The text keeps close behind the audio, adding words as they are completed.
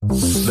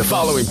The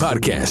following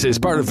podcast is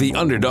part of the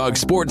Underdog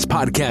Sports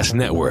Podcast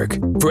Network.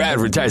 For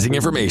advertising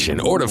information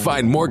or to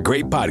find more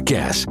great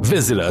podcasts,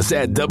 visit us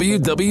at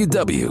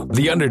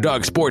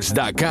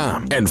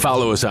www.theunderdogsports.com and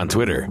follow us on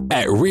Twitter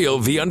at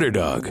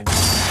RealTheUnderdog.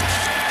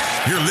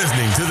 You're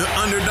listening to the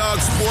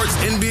Underdog Sports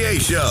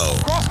NBA Show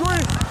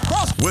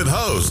with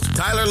host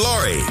Tyler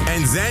Laurie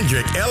and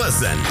Zandrick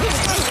Ellison.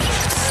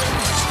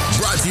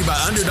 Brought to you by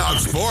Underdog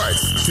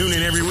Sports. Tune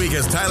in every week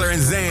as Tyler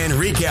and Zan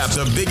recap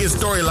the biggest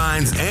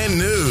storylines and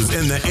news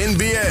in the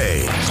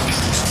NBA.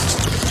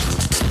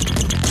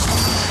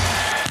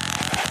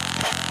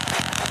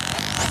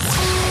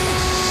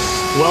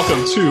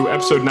 Welcome to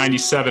episode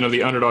 97 of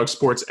the Underdog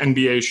Sports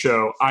NBA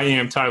Show. I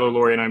am Tyler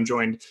Laurie, and I'm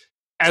joined,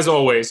 as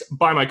always,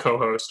 by my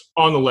co-host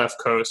on the left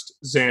coast,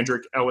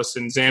 Zandrick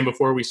Ellison. Zan,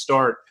 before we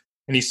start,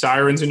 any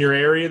sirens in your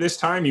area this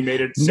time? You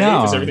made it safe?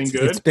 No, Is everything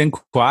good? It's been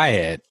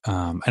quiet.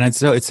 And it's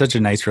such a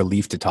nice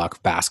relief to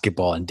talk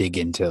basketball and dig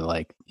into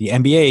like the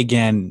NBA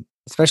again,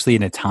 especially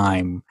in a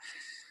time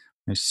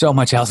there's so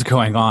much else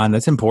going on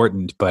that's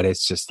important, but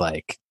it's just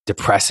like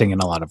depressing in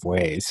a lot of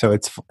ways. So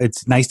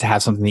it's nice to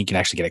have something that you can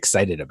actually get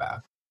excited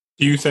about.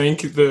 Do you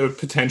think the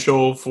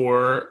potential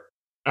for,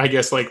 I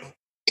guess, like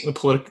the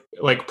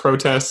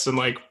protests and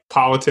like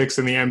politics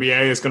in the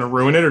NBA is going to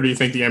ruin it, or do you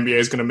think the NBA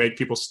is going to make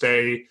people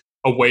stay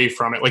away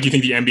from it? Like, you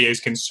think the NBA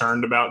is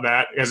concerned about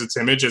that as its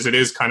image, as it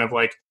is kind of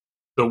like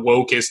the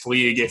wokest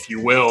league, if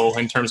you will,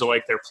 in terms of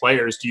like their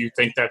players? Do you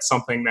think that's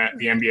something that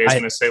the NBA is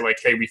going to say, like,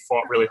 hey, we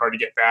fought really hard to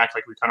get back,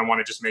 like we kind of want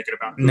to just make it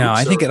about hoops? No,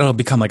 I think it'll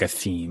become like a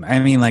theme. I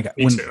mean, like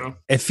when too.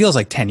 It feels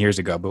like 10 years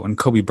ago, but when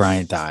Kobe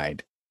Bryant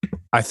died,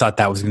 I thought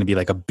that was going to be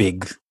like a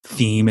big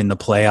theme in the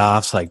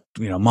playoffs, like,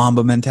 you know,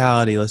 Mamba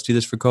mentality, let's do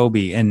this for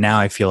Kobe. And now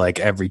I feel like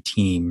every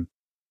team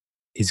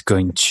is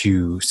going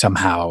to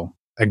somehow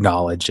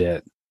acknowledge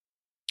it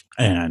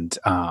and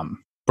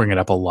bring it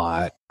up a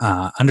lot.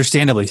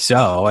 Understandably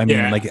so. I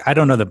mean, like, I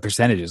don't know the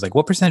percentages. Like,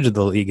 what percentage of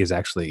the league is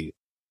actually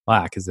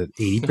black? Is it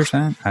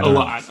 80%? A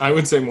lot. I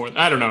would say more.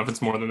 I don't know if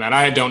it's more than that.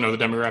 I don't know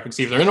the demographics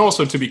either. And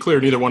also, to be clear,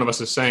 neither one of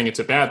us is saying it's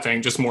a bad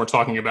thing, just more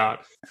talking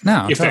about if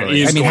totally. that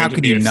is I mean, how going could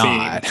to be you a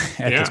not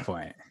theme. at this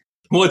point?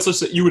 Well, it's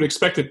just that you would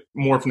expect it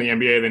more from the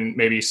NBA than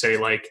maybe, say,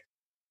 like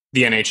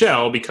the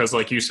NHL, because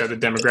like you said, the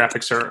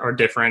demographics are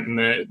different and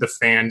the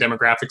fan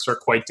demographics are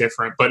quite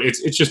different. But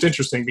it's just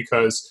interesting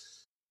because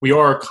we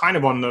are kind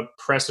of on the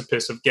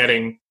precipice of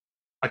getting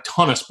a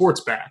ton of sports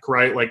back,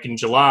 right? Like in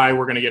July,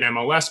 we're going to get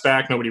MLS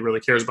back. Nobody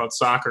really cares about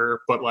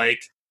soccer, but like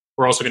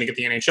we're also going to get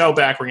the NHL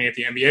back. We're going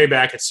to get the NBA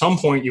back. At some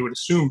point, you would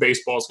assume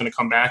baseball is going to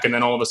come back, and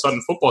then all of a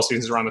sudden football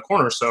season is around the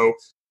corner. So,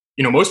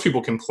 you know, most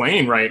people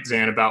complain, right,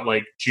 Zan, about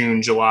like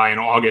June, July,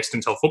 and August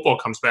until football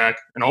comes back.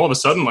 And all of a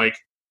sudden, like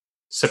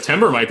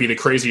September might be the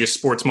craziest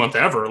sports month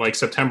ever. Like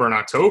September and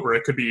October,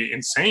 it could be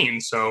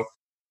insane. So,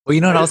 well,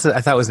 you know what else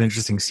I thought was an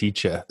interesting sea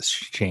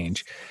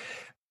change?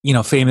 You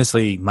know,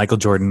 famously, Michael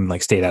Jordan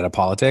like stayed out of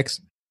politics,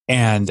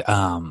 and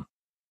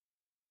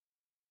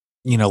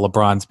you know,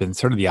 LeBron's been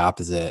sort of the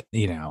opposite.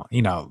 You know,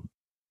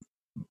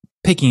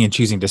 picking and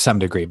choosing to some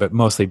degree, but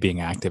mostly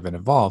being active and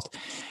involved.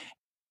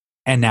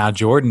 And now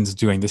Jordan's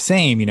doing the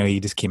same. You know, he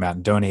just came out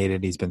and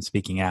donated. He's been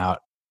speaking out.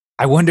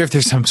 I wonder if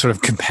there's some sort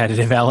of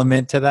competitive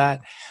element to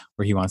that,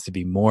 where he wants to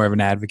be more of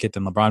an advocate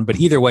than LeBron. But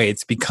either way,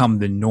 it's become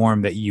the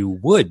norm that you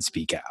would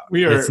speak out.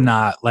 It's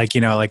not like,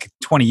 you know, like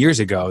 20 years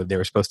ago, they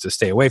were supposed to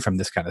stay away from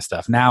this kind of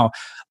stuff. Now,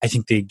 I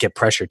think they get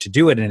pressure to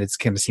do it, and it's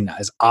kind of seen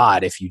as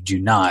odd if you do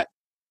not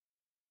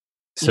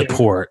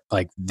support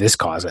like this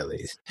cause, at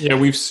least. Yeah,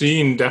 we've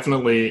seen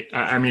definitely.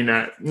 I mean,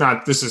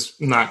 this is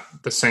not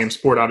the same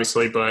sport,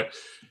 obviously, but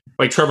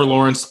like Trevor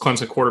Lawrence,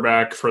 Clemson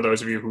quarterback, for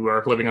those of you who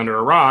are living under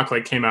a rock,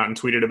 like came out and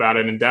tweeted about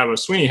it, and Dabo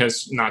Swinney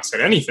has not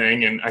said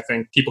anything. And I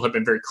think people have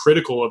been very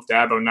critical of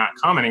Dabo not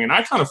commenting. And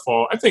I kind of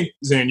I think,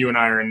 Zan, you and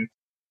I are in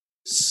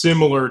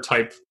similar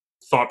type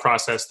thought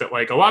process that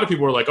like a lot of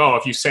people are like, oh,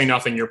 if you say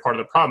nothing, you're part of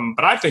the problem.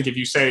 But I think if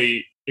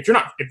you're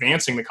not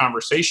advancing the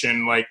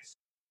conversation, like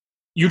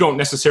you don't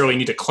necessarily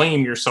need to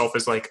claim yourself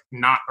as like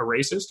not a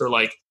racist or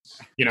like,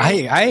 you know.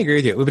 I agree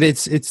with you, but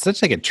it's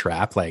such like a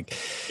trap. Like,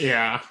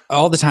 yeah,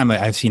 all the time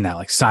I've seen that,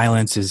 like,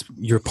 silence is,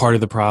 you're part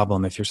of the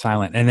problem if you're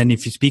silent, and then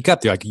if you speak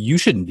up, they're like, you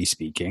shouldn't be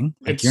speaking.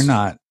 Like, you're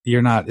not.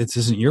 This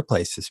isn't your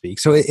place to speak.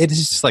 So it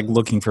is just like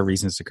looking for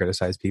reasons to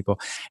criticize people.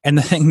 And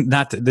the thing,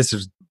 this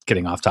is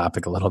getting off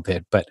topic a little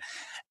bit, but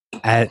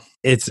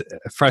it's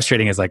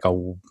frustrating as like a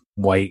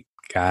white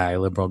guy,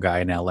 liberal guy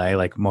in LA.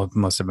 Like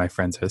most of my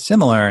friends are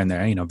similar, and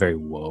they're, you know, very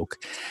woke,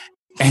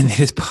 and they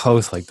just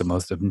post like the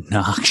most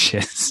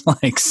obnoxious,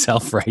 like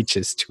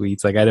self-righteous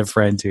tweets. Like I had a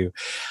friend who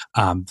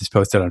just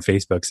posted on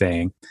Facebook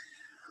saying,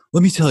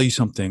 "Let me tell you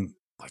something.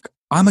 Like,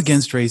 I'm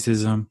against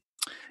racism,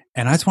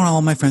 and I just want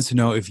all my friends to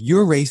know, if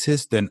you're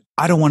racist, then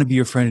I don't want to be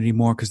your friend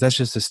anymore, because that's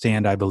just a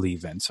stand I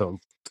believe in. So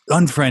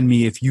unfriend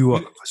me if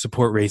you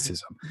support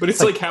racism." But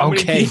it's like how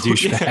many people,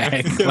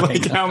 douchebag. Yeah,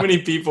 like how many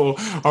people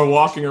are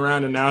walking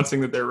around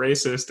announcing that they're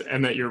racist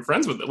and that you're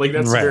friends with them? Like,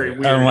 that's very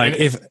weird. I'm like,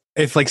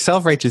 if like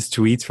self-righteous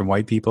tweets from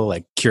white people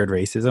like cured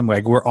racism,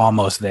 like we're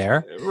almost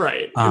there.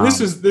 Right.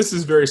 This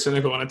is very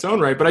cynical in its own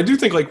right. But I do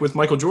think like with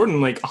Michael Jordan,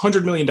 like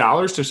 $100 million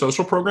to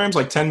social programs,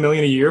 like $10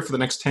 million a year for the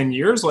next 10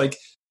 years, like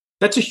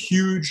that's a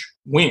huge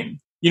win.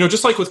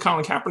 Just like with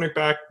Colin Kaepernick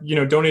back,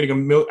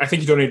 donating I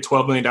think he donated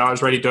 $12 million,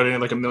 right? He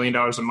donated like $1 million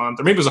a month,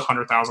 or maybe it was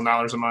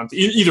 $100,000 a month.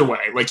 Either way,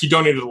 like he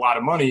donated a lot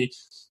of money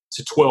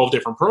to 12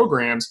 different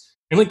programs.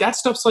 And like that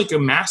stuff's like a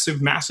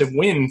massive, massive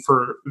win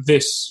for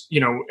this,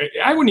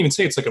 I wouldn't even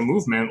say it's like a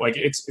movement. Like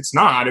it's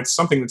not, it's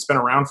something that's been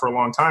around for a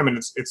long time, and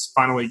it's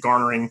finally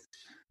garnering,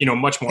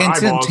 much more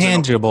eyeballs. It's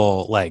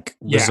intangible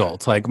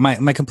results. Like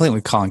my complaint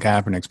with Colin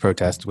Kaepernick's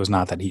protest was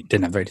not that he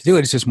didn't have the right to do it.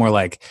 It's just more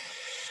like,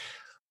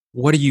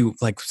 what are you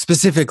like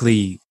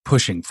specifically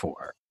pushing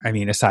for? I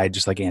mean, aside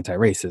just like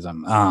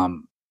anti-racism,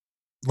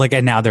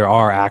 and now there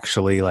are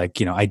actually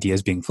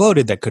ideas being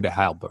floated that could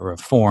help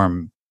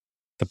reform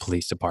the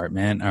police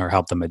department or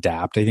help them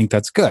adapt. I think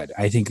that's good.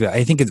 I think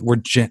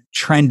we're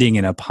trending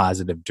in a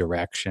positive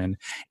direction.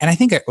 And I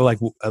think like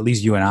at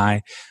least you and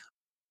I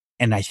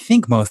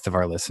think most of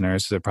our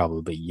listeners, they're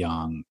probably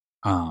young,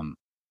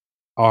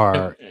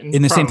 are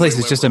in the same place.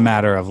 It's just a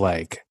matter of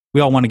like, we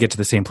all want to get to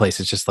the same place.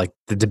 It's just like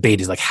the debate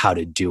is like how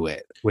to do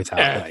it without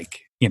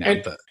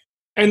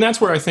and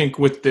that's where I think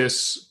with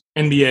this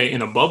NBA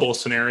in a bubble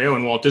scenario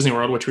in Walt Disney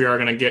World, which we are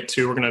going to get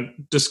to, we're going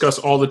to discuss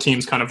all the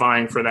teams kind of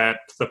vying for the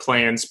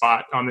play-in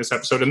spot on this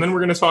episode. And then we're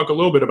going to talk a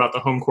little bit about the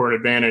home court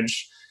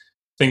advantage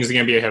things the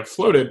NBA have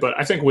floated. But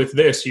I think with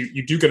this,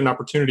 you do get an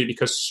opportunity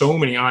because so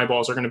many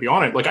eyeballs are going to be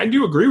on it. Like I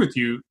do agree with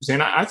you,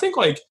 Zan. I think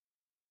like,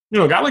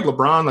 a guy like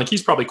LeBron, like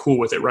he's probably cool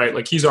with it, right?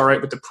 Like he's all right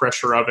with the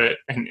pressure of it,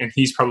 and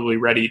he's probably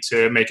ready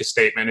to make a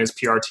statement. His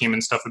PR team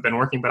and stuff have been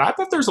working. But I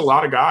bet there's a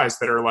lot of guys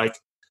that are like,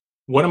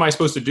 what am I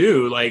supposed to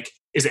do? Like,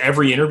 is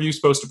every interview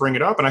supposed to bring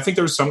it up? And I think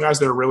there's some guys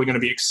that are really going to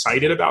be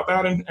excited about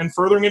that and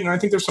furthering it. And I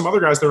think there's some other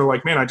guys that are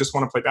like, man, I just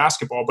want to play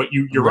basketball. But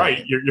you're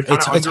right. You're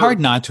it's hard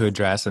not to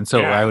address. And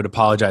so I would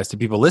apologize to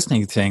people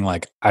listening saying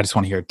like, I just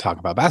want to hear talk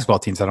about basketball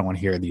teams. I don't want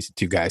to hear these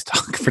two guys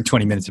talk for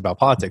 20 minutes about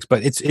politics,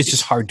 but it's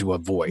just hard to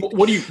avoid.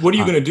 What are you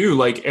going to do?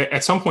 Like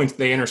at some point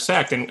they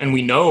intersect and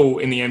we know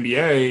in the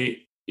NBA,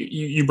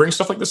 you bring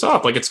stuff like this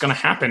up, like it's going to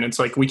happen. It's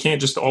like we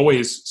can't just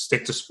always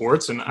stick to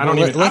sports. And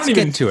let's get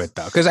into it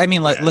though, because I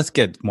mean, let's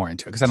get more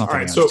into it because I don't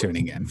think anyone's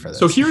tuning in for this.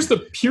 So here's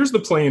the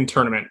play-in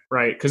tournament,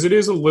 right? Because it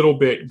is a little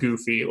bit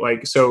goofy.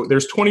 Like so,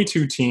 there's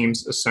 22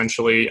 teams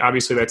essentially.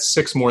 Obviously, that's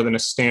 6 more than a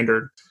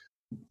standard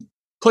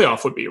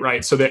playoff would be,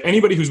 right? So that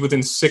anybody who's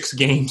within 6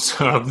 games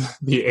of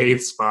the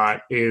 8th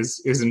spot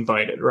is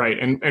invited, right?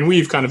 And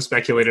we've kind of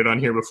speculated on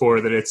here before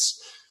that it's.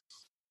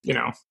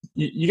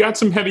 You got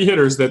some heavy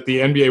hitters that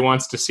the NBA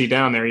wants to see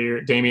down there. Your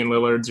Damian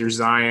Lillards, your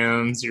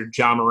Zions, your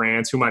Ja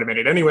Morants, who might have made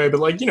it anyway. But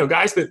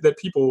guys that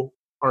people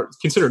are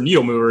considered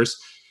needle movers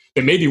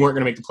that maybe weren't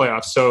going to make the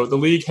playoffs. So the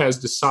league has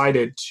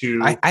decided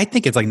to. I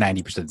think it's like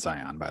 90%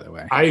 Zion, by the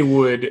way. I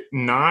would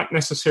not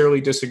necessarily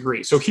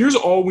disagree. So here's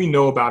all we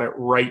know about it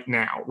right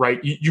now,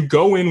 right? You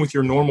go in with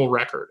your normal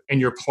record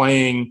and you're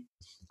playing.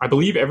 I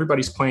believe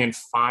everybody's playing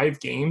 5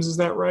 games. Is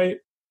that right?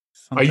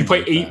 You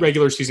play 8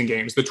 regular season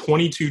games. The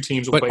 22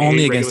 teams will play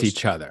only against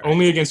each other.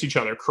 Only against each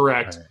other,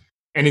 correct. Right.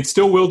 And it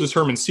still will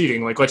determine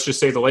seeding. Like, let's just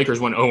say the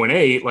Lakers went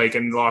 0-8,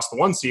 and lost the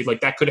 1 seed.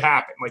 Like, that could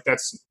happen. Like,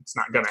 it's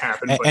not going to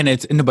happen.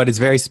 But it's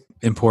very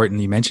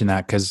important you mentioned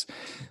that because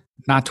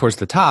not towards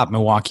the top,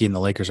 Milwaukee and the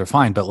Lakers are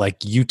fine, but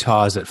like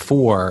Utah's at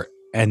 4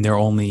 and they're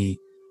only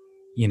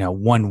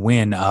 1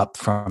 win up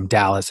from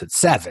Dallas at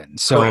 7.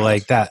 So correct.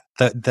 Like that,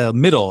 the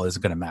middle is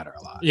going to matter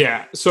a lot.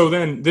 Yeah. So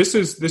then this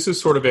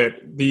is sort of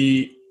it.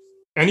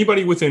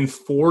 Anybody within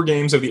 4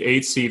 games of the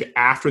 8th seed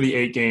after the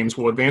 8 games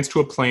will advance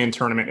to a play-in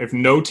tournament. If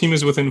no team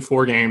is within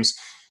 4 games,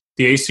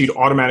 the 8th seed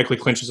automatically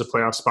clinches a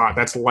playoff spot.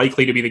 That's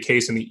likely to be the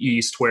case in the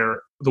East,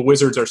 where the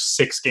Wizards are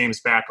 6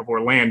 games back of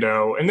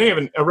Orlando, and they have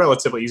a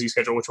relatively easy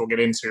schedule, which we'll get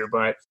into,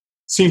 but it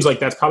seems like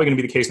that's probably going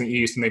to be the case in the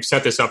East, and they've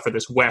set this up for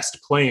this West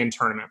play-in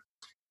tournament.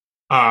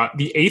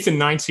 The 8th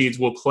and 9th seeds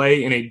will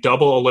play in a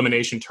double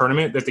elimination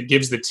tournament that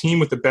gives the team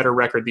with the better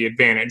record the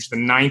advantage. The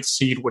 9th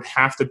seed would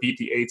have to beat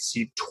the 8th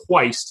seed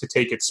twice to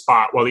take its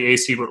spot, while the 8th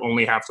seed would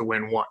only have to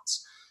win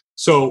once.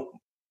 So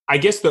I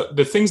guess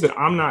the things that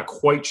I'm not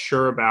quite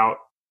sure about,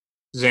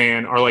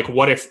 Zan, are like,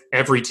 what if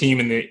every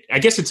team I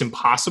guess it's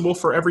impossible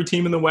for every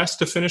team in the West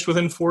to finish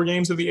within 4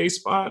 games of the 8th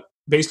spot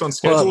based on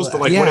schedules. But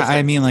like, what are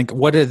I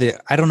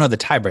don't know the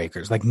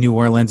tiebreakers. Like New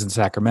Orleans and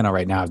Sacramento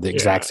right now have the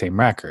exact same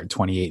record,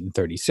 28 and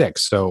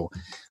 36. So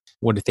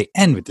what if they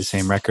end with the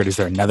same record? Is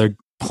there another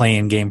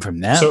play-in game from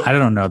them? I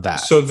don't know that.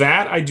 So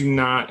that I do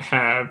not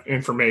have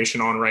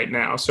information on right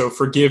now. So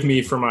forgive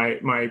me for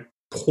my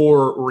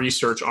poor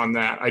research on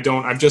that.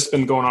 I've just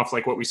been going off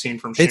like what we've seen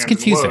from Shannon. It's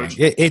confusing.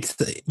 It's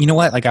you know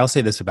what? Like I'll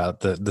say this about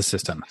the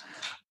system.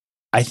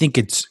 I think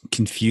it's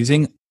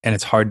confusing and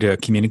it's hard to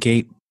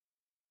communicate,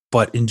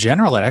 but in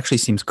general, it actually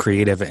seems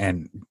creative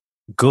and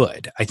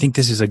good. I think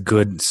this is a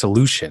good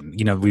solution.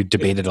 We've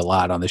debated a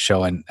lot on the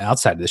show and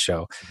outside of the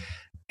show.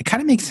 It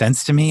kind of makes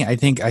sense to me. I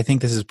think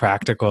this is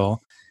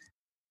practical,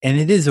 and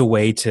it is a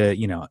way to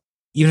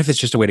even if it's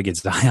just a way to get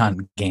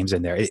Zion games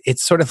in there, it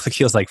sort of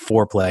feels like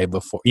foreplay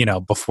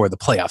before the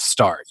playoffs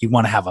start. You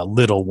want to have a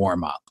little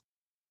warm up.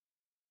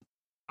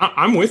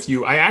 I'm with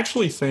you. I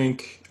actually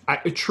think,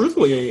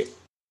 truthfully,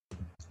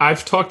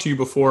 I've talked to you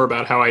before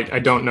about how I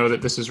don't know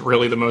that this is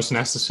really the most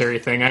necessary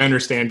thing. I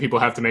understand people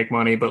have to make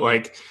money, but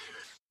like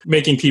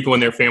making people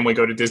and their family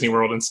go to Disney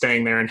World and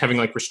staying there and having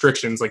like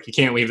restrictions, like you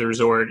can't leave the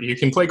resort, you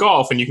can play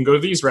golf and you can go to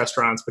these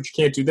restaurants, but you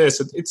can't do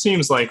this. It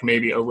seems like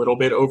maybe a little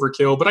bit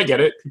overkill, but I get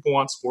it. People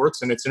want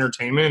sports and it's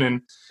entertainment.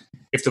 And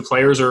if the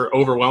players are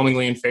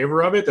overwhelmingly in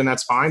favor of it, then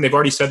that's fine. They've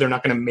already said they're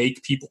not going to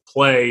make people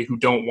play who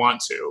don't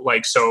want to.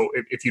 Like, so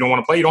if you don't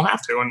want to play, you don't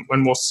have to.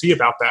 And we'll see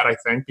about that, I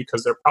think,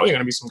 because there are probably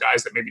going to be some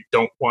guys that maybe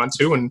don't want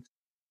to and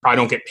probably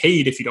don't get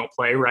paid if you don't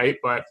play, right?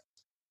 But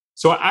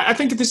so I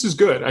think this is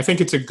good. I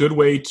think it's a good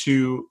way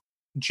to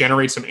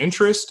generate some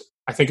interest.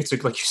 I think it's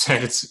like you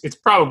said, it's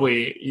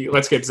probably,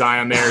 let's get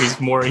Zion there. He's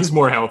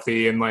more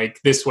healthy. And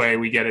like this way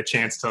we get a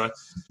chance to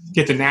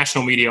get the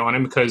national media on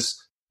him because,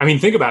 I mean,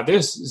 think about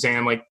this,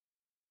 Zan, like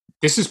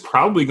this is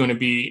probably going to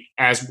be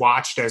as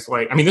watched as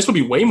this will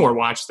be way more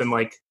watched than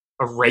like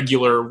a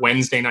regular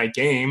Wednesday night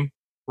game,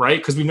 right?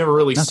 Because we've never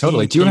really seen.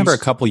 Totally. Do you remember a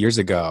couple years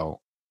ago,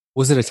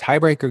 was it a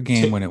tiebreaker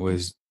game when it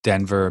was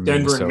Denver,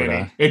 Minnesota? And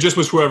Mini. It just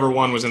was whoever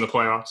won was in the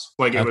playoffs.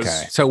 Like it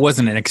was. So it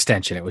wasn't an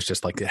extension. It was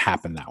just like it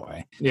happened that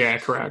way. Yeah,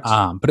 correct.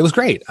 But it was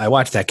great. I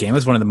watched that game. It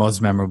was one of the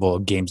most memorable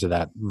games of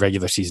that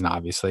regular season,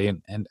 obviously.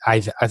 And I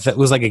thought it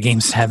was like a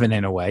game 7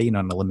 in a way, an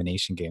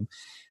elimination game.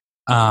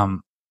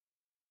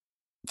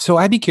 So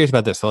I'd be curious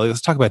about this. So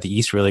let's talk about the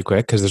East really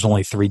quick because there's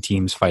only 3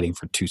 teams fighting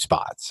for 2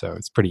 spots. So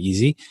it's pretty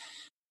easy.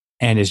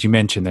 And as you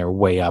mentioned, they're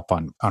way up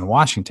on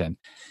Washington.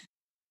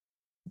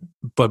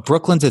 But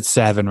Brooklyn's at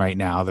 7 right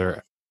now.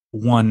 They're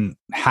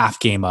 1.5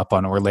 game up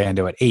on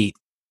Orlando at 8.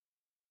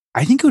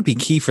 I think it would be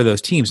key for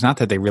those teams, not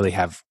that they really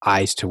have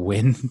eyes to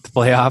win the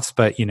playoffs,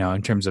 but,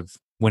 in terms of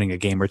winning a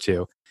game or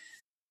two.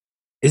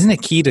 Isn't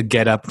it key to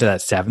get up to that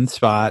 7th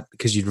spot?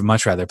 Because you'd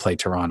much rather play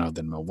Toronto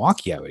than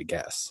Milwaukee, I would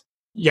guess.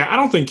 Yeah, I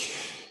don't think,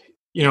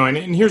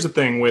 and here's the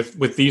thing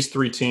with these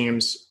 3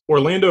 teams,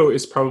 Orlando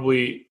is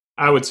probably,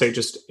 I would say,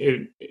 just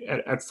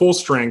at full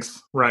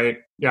strength, right?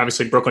 Yeah,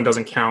 obviously Brooklyn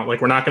doesn't count. Like,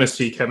 we're not going to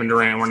see Kevin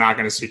Durant. We're not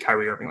going to see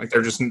Kyrie Irving. Like,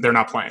 they're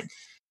not playing.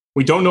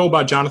 We don't know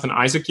about Jonathan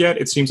Isaac yet.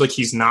 It seems like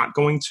he's not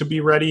going to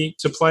be ready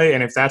to play.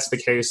 And if that's the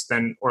case,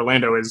 then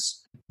Orlando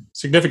is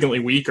significantly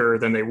weaker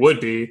than they would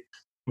be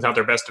without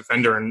their best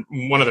defender and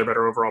one of their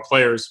better overall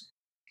players.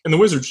 And the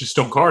Wizards just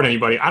don't guard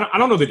anybody. I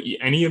don't know that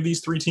any of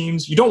these 3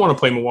 teams, you don't want to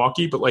play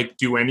Milwaukee, but like,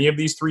 do any of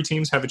these 3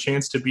 teams have a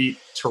chance to beat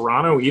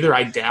Toronto either?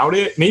 I doubt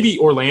it. Maybe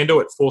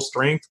Orlando at full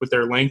strength with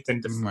their length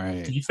and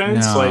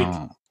defense.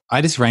 No.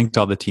 I just ranked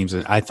all the teams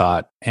that I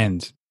thought,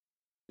 and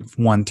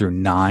 1 through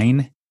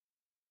 9.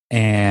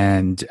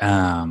 And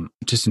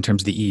just in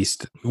terms of the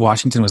East,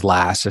 Washington was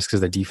last just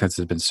because the defense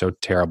has been so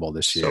terrible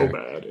this year. So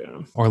bad,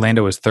 yeah.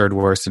 Orlando was 3rd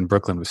worst and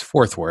Brooklyn was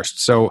 4th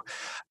worst. So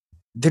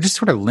they're just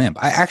sort of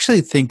limp. I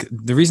actually think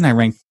the reason I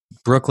rank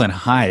Brooklyn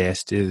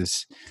highest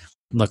is,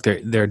 look,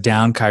 they're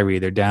down Kyrie,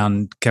 they're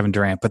down Kevin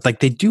Durant, but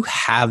like they do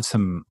have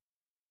some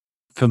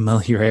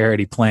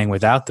familiarity playing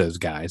without those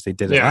guys. They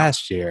did it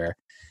last year.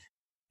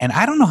 And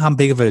I don't know how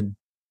big of a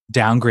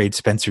downgrade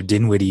Spencer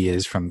Dinwiddie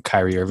is from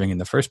Kyrie Irving in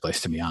the first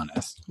place, to be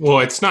honest. Well,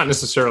 it's not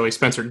necessarily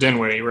Spencer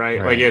Dinwiddie,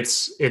 right? Like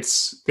it's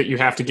that you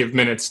have to give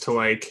minutes to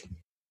like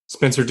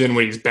Spencer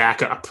Dinwiddie's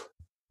backup,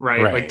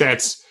 right? Like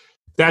that's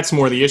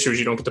more the issue is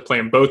you don't get to play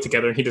them both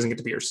together and he doesn't get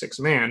to be your 6th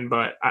man.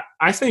 But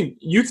I think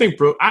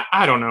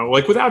I don't know.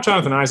 Like without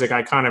Jonathan Isaac,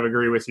 I kind of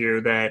agree with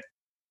you that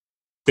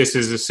this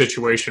is a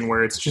situation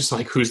where it's just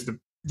like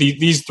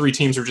these 3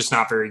 teams are just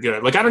not very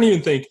good. Like I don't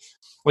even think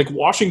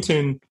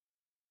Washington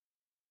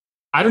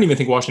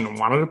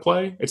wanted to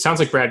play. It sounds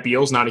like Brad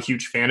Beal's not a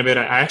huge fan of it.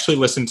 I actually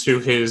listened to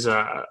his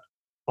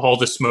All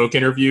the Smoke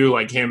interview,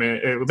 like him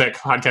that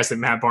podcast that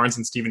Matt Barnes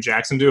and Steven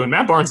Jackson do. And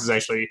Matt Barnes is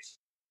actually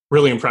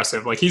really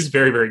impressive. Like he's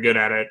very, very good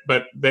at it.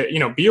 But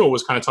Beal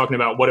was kind of talking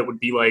about what it would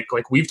be like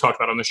we've talked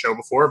about on the show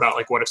before about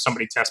like what if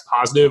somebody tests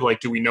positive? Like,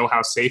 do we know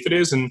how safe it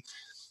is? And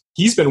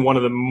he's been one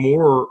of the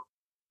more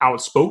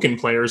outspoken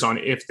players on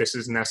if this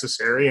is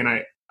necessary. And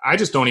I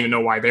just don't even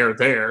know why they're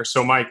there.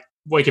 So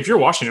if you're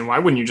Washington, why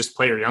wouldn't you just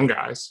play your young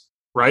guys?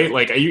 Right?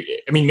 Like,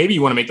 maybe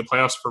you want to make the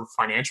playoffs for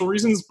financial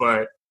reasons,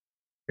 but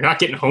you're not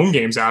getting home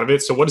games out of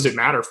it. So what does it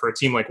matter for a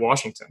team like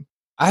Washington?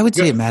 I would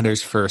say it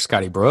matters for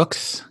Scotty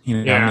Brooks.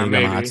 Maybe on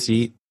the hot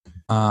seat.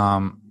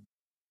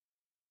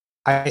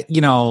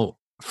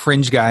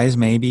 Fringe guys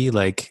maybe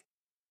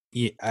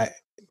I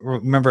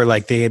remember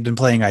like they had been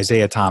playing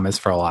Isaiah Thomas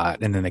for a lot,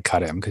 and then they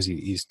cut him because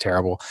he's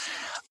terrible.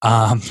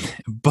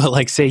 But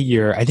like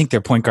I think their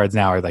point guards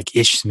now are like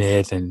Ish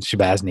Smith and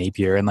Shabazz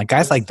Napier and like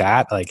guys like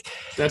that. Like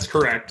that's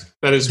correct.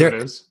 That is what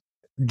it is.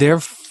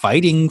 They're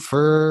fighting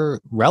for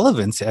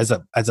relevance as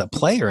a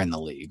player in the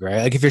league,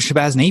 right? Like if you're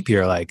Shabazz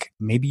Napier, like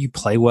maybe you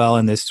play well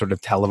in this sort of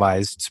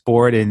televised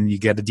sport and you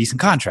get a decent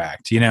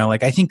contract,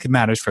 like I think it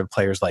matters for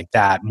players like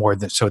that more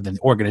than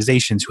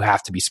organizations who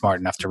have to be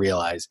smart enough to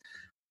realize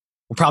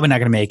we're probably not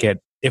going to make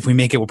it. if we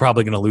make it, we're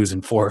probably going to lose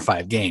in 4 or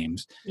 5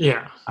 games.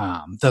 Yeah.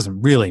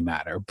 Doesn't really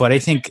matter. But I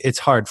think it's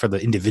hard for the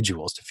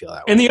individuals to feel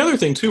that way. And the other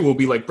thing, too, will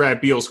be like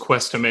Brad Beal's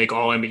quest to make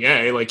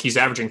All-NBA. Like, he's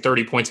averaging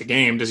 30 points a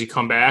game. Does he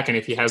come back? And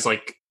if he has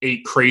like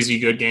 8 crazy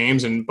good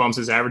games and bumps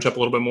his average up a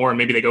little bit more, and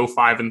maybe they go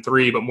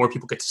 5-3, but more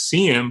people get to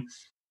see him,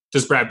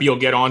 does Brad Beal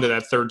get onto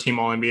that third-team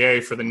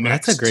All-NBA for the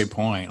next? That's a great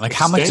point. Like,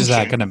 how much is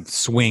that going to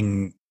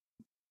swing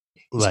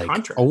like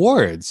contract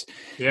awards?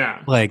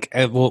 Yeah. Like,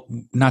 well,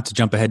 not to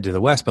jump ahead to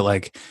the West, but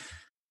like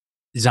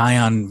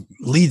Zion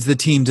leads the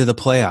team to the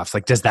playoffs.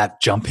 Like, does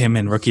that jump him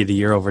in Rookie of the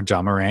Year over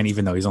Ja Morant,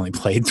 even though he's only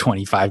played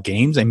 25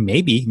 games? And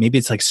maybe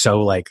it's like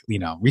so like,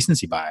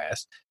 recency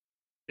bias.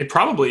 It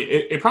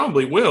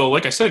probably will.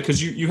 Like I said,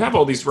 because you have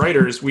all these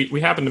writers.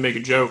 We happened to make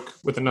a joke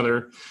with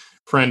another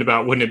friend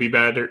about would it be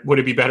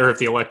better if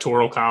the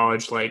Electoral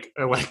College like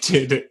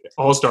elected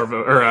All-Star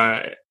vote or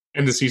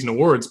end of season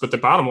awards? But the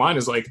bottom line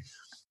is like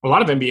a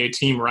lot of NBA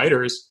team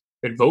writers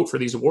that vote for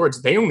these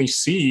awards, they only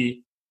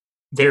see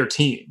their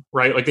team,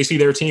 right? Like they see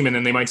their team, and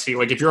then they might see,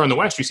 like, if you're on the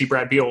West, you see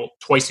Brad Beal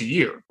twice a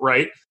year,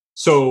 right?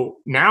 So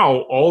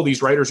now all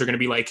these writers are going to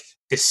be like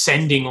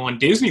descending on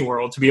Disney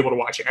World to be able to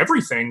watch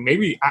everything.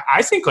 Maybe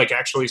I think like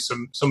actually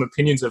some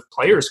opinions of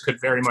players could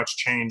very much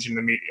change in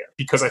the media,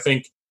 because I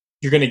think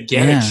you're going to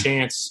get a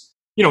chance.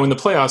 In the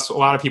playoffs, a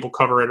lot of people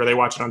cover it or they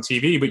watch it on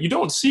TV, but you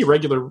don't see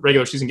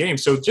regular season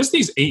games. So just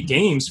these 8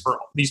 games for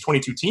these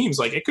 22 teams,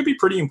 like it could be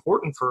pretty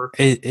important for.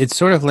 It's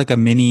sort of like a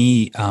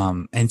mini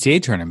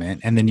NCAA tournament,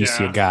 and then you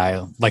see a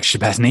guy like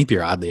Shabazz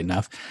Napier, oddly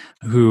enough,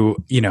 who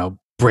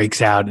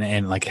breaks out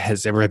and like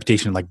has a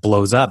reputation, like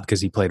blows up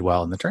because he played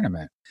well in the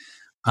tournament.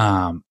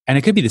 And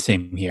it could be the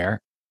same here,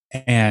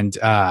 and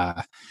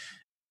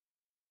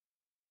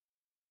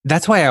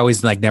that's why I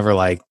always never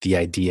liked the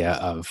idea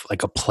of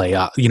like a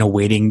playoff,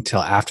 waiting till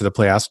after the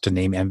playoffs to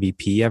name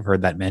MVP. I've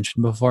heard that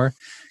mentioned before,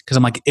 because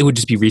I'm like, it would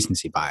just be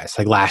recency bias.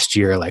 Like last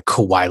year, like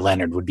Kawhi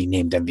Leonard would be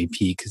named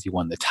MVP because he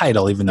won the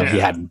title, even though he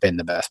hadn't been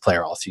the best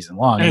player all season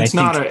long. And it's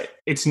not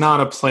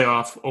a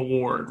playoff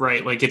award,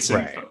 right? Like it's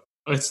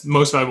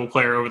most valuable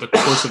player over the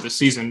course of the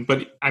season.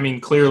 But I mean,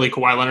 clearly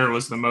Kawhi Leonard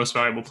was the most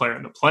valuable player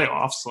in the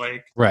playoffs.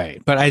 Like,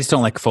 right. But I just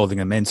don't like folding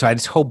them in. So I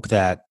just hope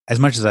that, as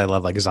much as I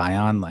love like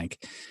Zion,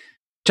 like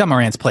Ja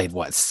Morant's played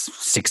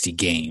 60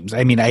 games.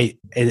 I mean,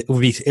 it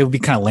would be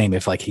kind of lame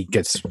if like he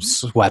gets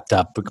swept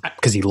up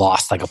because he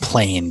lost like a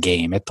play-in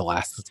game at the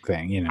last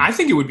thing. I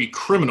think it would be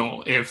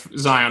criminal if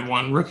Zion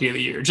won Rookie of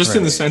the Year, just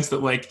in the sense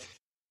that like,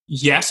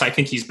 yes, I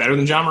think he's better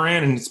than Ja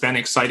Morant, and it's been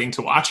exciting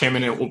to watch him,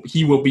 and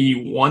he will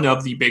be one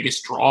of the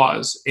biggest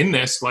draws in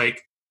this.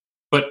 Like,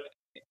 but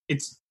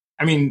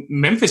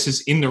Memphis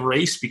is in the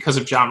race because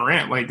of Ja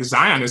Morant. Like,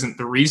 Zion isn't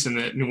the reason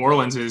that New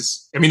Orleans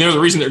is. I mean, they're the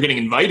reason they're getting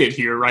invited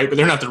here, right? But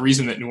they're not the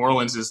reason that New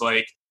Orleans is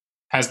like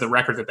has the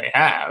record that they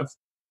have.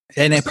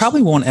 And it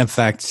probably won't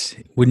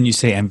affect, wouldn't you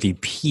say,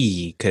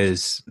 MVP?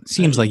 Because it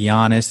seems like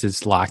Giannis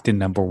is locked in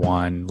number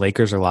 1.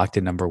 Lakers are locked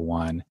in number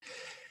 1.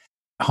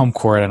 Home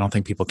court, I don't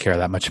think people care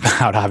that much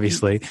about,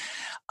 obviously.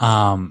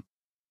 So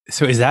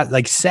is that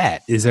like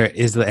set? Is the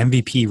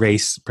MVP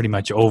race pretty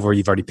much over?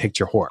 You've already picked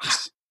your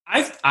horse.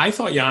 I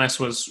thought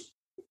Giannis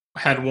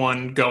had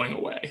won going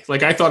away.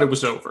 Like, I thought it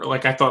was over.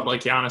 Like, I thought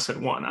like Giannis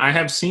had won. I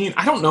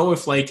don't know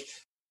if like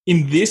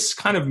in this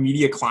kind of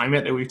media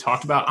climate that we've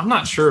talked about, I'm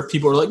not sure if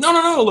people are like,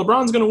 no,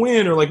 LeBron's going to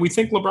win, or like we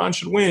think LeBron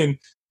should win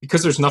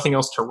because there's nothing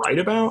else to write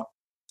about.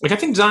 Like, I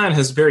think Zion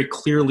has very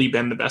clearly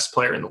been the best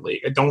player in the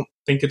league. I don't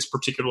think it's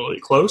particularly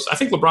close. I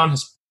think LeBron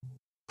has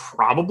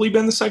probably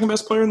been the second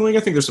best player in the league. I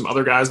think there's some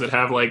other guys that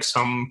have like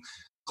some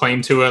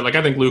claim to it. Like,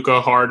 I think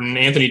Luka, Harden,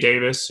 Anthony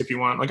Davis, if you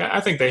want. Like, I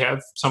think they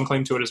have some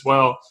claim to it as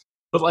well.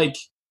 But like,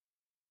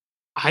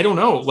 I don't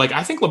know. Like,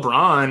 I think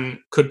LeBron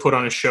could put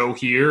on a show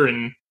here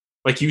and,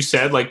 like you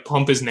said, like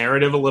pump his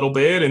narrative a little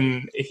bit,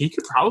 and he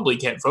could probably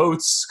get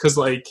votes because,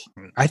 like,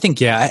 I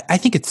think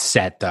it's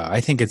set though. I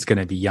think it's going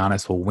to be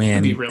Giannis will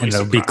win, and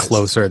it'll be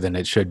closer than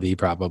it should be.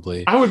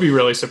 Probably, I would be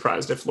really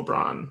surprised if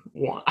LeBron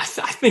won. I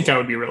think I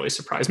would be really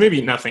surprised.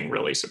 Maybe nothing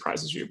really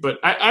surprises you, but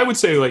I would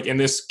say, like in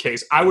this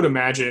case, I would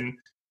imagine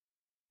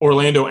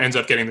Orlando ends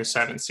up getting the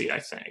 7th seed. I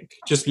think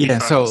just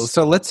because.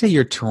 So let's say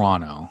you're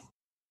Toronto.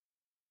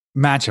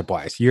 Matchup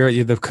wise, you're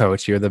the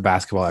coach, you're the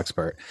basketball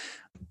expert.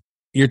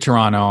 You're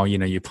Toronto,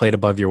 you played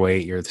above your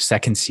weight, you're the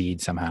 2nd seed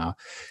somehow.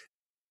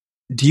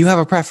 Do you have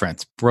a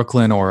preference,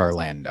 Brooklyn or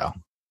Orlando?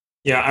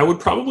 Yeah, I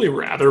would probably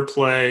rather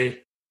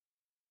play.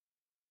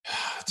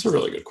 That's a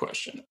really good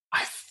question.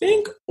 I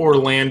think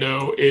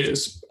Orlando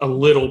is a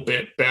little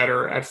bit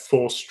better at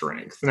full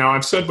strength. Now,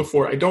 I've said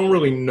before, I don't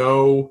really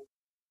know.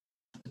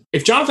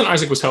 If Jonathan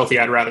Isaac was healthy,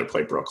 I'd rather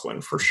play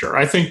Brooklyn for sure.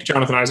 I think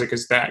Jonathan Isaac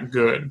is that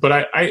good.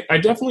 But I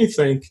definitely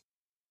think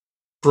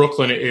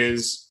Brooklyn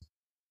is.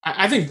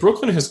 I think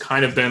Brooklyn has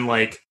kind of been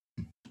like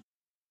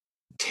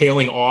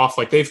tailing off.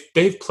 Like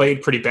they've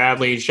played pretty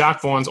badly.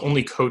 Jacques Vaughn's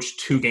only coached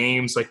 2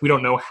 games. Like we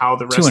don't know how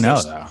the rest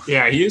 2-0 though.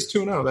 Yeah, he is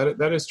 2-0.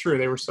 That is true.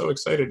 They were so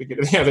excited to get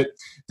it. Yeah,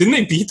 didn't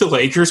they beat the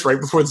Lakers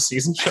right before the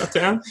season shut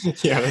down?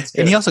 Yeah, that's good.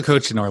 And he also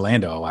coached in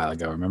Orlando a while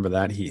ago. Remember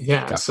that? He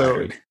got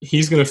fired.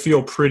 He's going to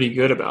feel pretty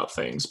good about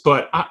things.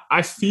 But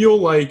I feel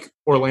like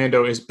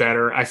Orlando is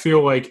better. I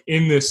feel like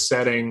in this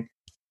setting,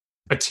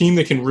 a team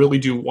that can really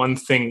do one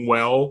thing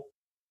well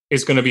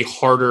is going to be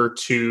harder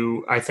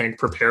to, I think,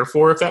 prepare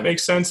for, if that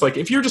makes sense. Like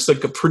if you're just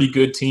like a pretty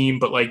good team,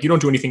 but like you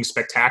don't do anything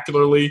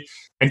spectacularly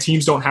and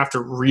teams don't have to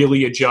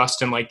really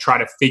adjust and like try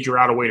to figure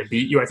out a way to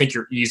beat you, I think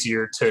you're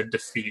easier to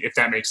defeat, if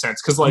that makes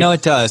sense. Cause like, no,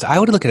 it does. I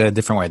would look at it a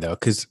different way though.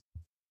 Cause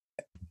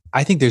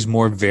I think there's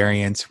more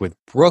variance with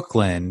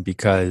Brooklyn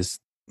because,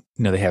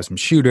 you know, they have some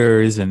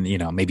shooters and, you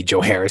know, maybe Joe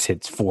Harris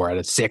hits 4 out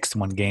of 6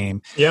 one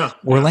game. Yeah.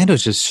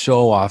 Orlando's just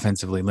so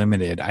offensively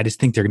limited. I just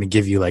think they're going to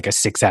give you like a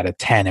 6 out of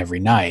 10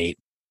 every night.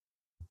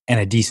 And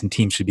a decent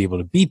team should be able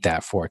to beat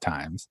that 4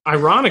 times.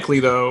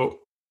 Ironically, though,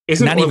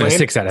 isn't not Orlando, even a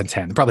 6 out of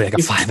 10, probably like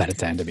a 5 out of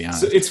 10, to be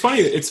honest. It's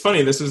funny.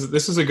 This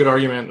is a good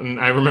argument,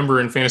 and I remember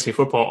in fantasy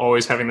football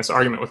always having this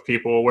argument with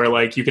people where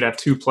like you could have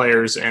 2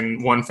 players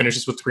and one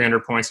finishes with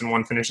 300 points and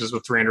one finishes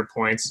with 300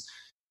 points,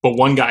 but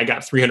one guy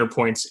got 300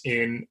 points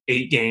in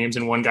 8 games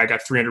and one guy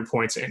got 300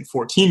 points in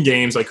 14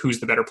 games. Like who's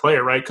the better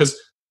player, right? Because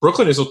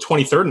Brooklyn is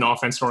 23rd in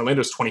offense and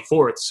Orlando's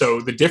 24th, so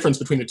the difference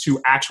between the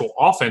 2 actual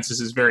offenses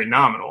is very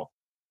nominal.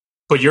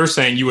 But you're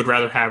saying you would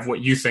rather have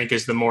what you think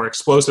is the more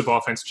explosive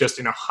offense just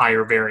in a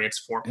higher variance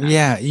format.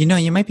 Yeah, you know,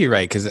 you might be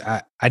right because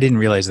I didn't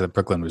realize that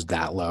Brooklyn was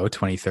that low,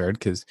 23rd,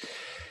 because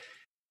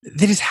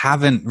they just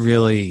haven't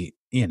really,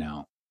 you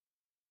know,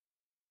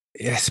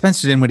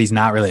 Spencer Dinwiddie's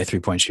not really a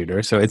 3-point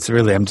shooter. So it's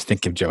really, I'm just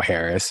thinking of Joe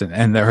Harris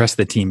and the rest of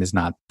the team is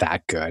not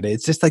that good.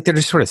 It's just like they're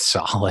just sort of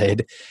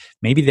solid.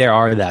 Maybe they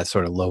are that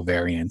sort of low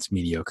variance,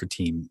 mediocre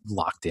team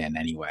locked in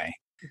anyway.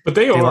 But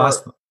they are.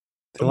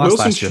 They lost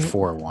last year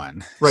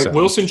 4-1. Right. So.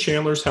 Wilson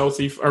Chandler's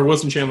healthy, or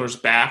Wilson Chandler's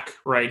back,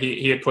 right?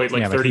 He had played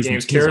like 30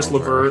 games. Karis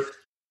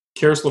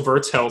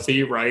LeVert's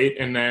healthy, right?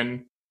 And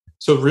then,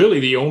 so really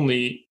the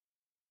only,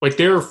 like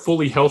they're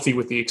fully healthy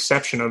with the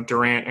exception of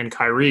Durant and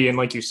Kyrie. And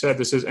like you said,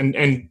 this is, and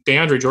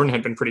DeAndre Jordan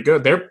had been pretty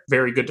good. They're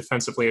very good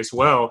defensively as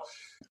well.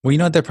 Well, you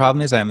know what their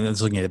problem is? I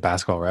was looking at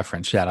Basketball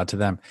Reference. Shout out to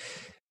them.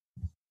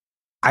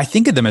 I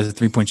think of them as a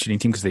 3-point shooting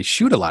team because they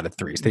shoot a lot of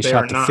threes. They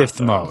shot the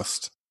 5th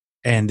most.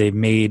 And they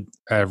made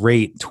a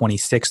rate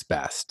 26th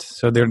best.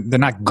 So they're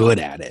not good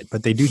at it,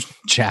 but they do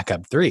jack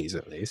up threes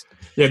at least.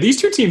 Yeah, these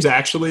 2 teams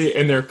actually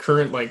in their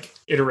current like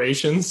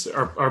iterations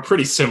are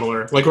pretty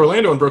similar. Like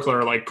Orlando and Brooklyn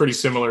are like pretty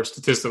similar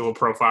statistical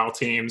profile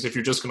teams if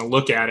you're just going to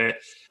look at it.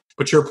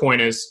 But your point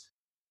is,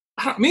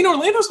 I mean,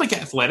 Orlando's like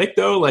athletic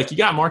though. Like you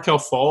got Markelle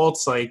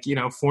Fultz, like, you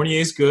know,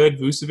 Fournier's good,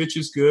 Vucevic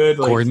is good.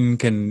 Like, Gordon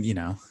can, you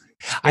know.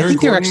 I think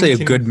they're actually a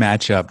good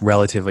matchup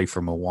relatively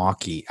for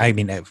Milwaukee. I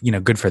mean, you know,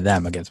 good for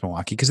them against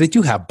Milwaukee because they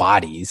do have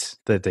bodies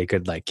that they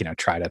could like, you know,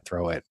 try to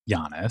throw at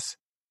Giannis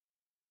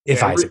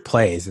if Isaac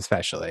plays,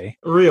 especially.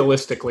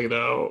 Realistically,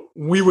 though,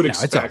 we would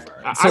expect.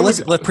 It's over.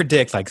 So let's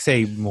predict, like,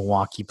 say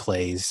Milwaukee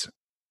plays.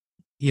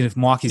 You know, if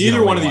Milwaukee's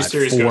neither one of these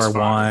series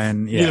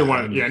 4-1, neither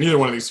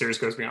one of these series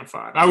goes beyond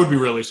 5. I would be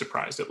really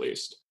surprised at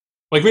least.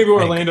 Like maybe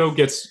Orlando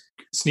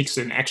sneaks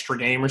an extra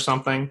game or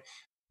something.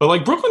 But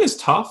like Brooklyn is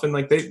tough and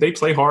like they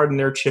play hard and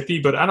they're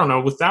chippy, but I don't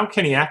know, without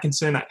Kenny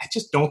Atkinson, I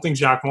just don't think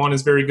Jacques Vaughn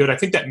is very good. I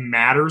think that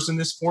matters in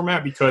this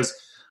format because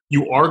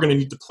you are going to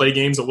need to play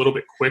games a little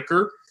bit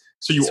quicker.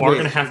 So are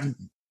going to have to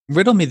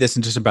riddle me this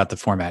and just about the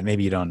format.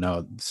 Maybe you don't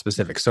know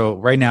specifics. So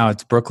right now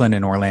it's Brooklyn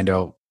and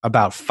Orlando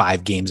about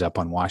 5 games up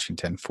on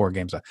Washington, 4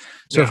 games up.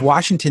 So if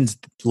Washington's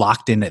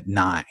locked in at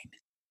 9,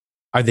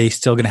 are they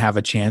still going to have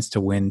a chance to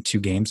win 2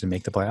 games and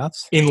make the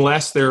playoffs?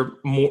 Unless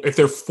if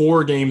they're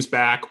 4 games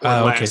back or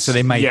less. Okay, so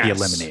they might be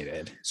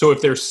eliminated. So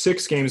if they're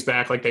 6 games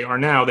back like they are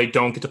now, they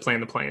don't get to play in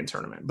the play-in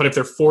tournament. But if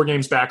they're 4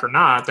 games back or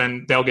not,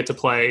 then they'll get to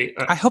play.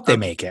 I hope they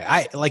make it.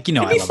 I love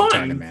the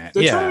tournament.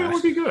 The tournament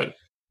would be good.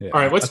 Yeah.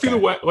 All right, let's do the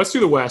West. Let's do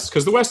the West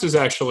because the West is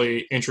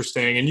actually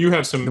interesting, and you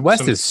have some. The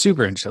West is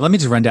super interesting. Let me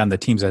just run down the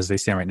teams as they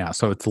stand right now.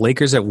 So it's the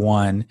Lakers at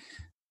 1.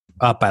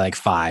 Up by like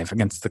 5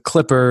 against the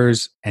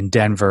Clippers and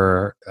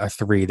Denver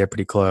 3. They're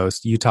pretty close.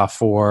 Utah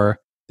 4.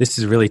 This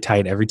is really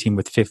tight. Every team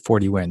with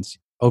 40 wins.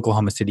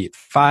 Oklahoma City at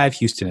 5,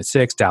 Houston at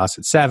 6, Dallas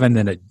at 7.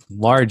 Then a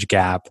large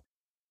gap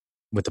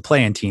with the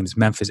play-in teams.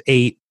 Memphis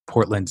 8,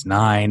 Portland's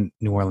 9,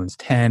 New Orleans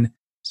 10,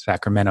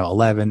 Sacramento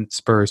 11,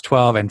 Spurs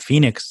 12, and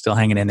Phoenix still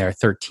hanging in there at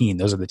 13.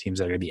 Those are the teams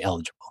that are going to be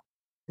eligible.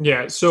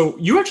 Yeah. So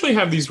you actually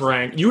have these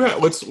ranked.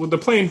 With the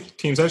play-in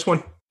teams. I just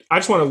want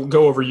to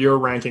go over your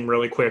ranking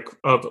really quick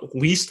of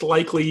least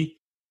likely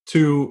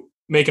to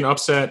make an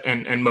upset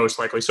and most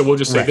likely. So we'll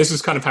just say this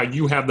is kind of how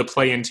you have the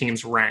play-in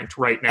teams ranked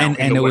right now.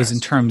 And it was in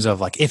terms of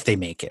like if they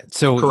make it.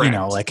 So, correct. You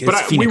know, like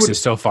Phoenix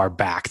is so far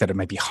back that it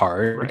might be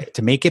hard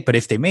to make it. But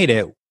if they made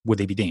it, would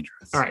they be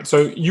dangerous? All right.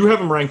 So you have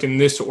them ranked in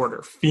this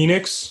order.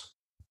 Phoenix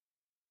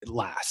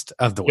last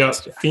of the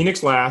West. Yeah.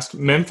 Phoenix last.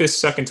 Memphis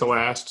second to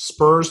last.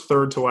 Spurs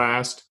third to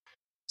last.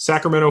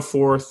 Sacramento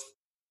 4th.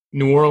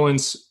 New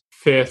Orleans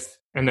 5th,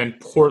 and then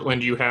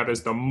Portland you have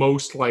as the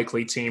most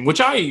likely team, which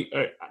I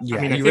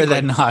mean, you read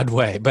that in an odd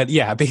way, but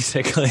yeah,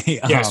 basically.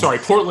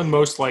 Portland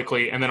most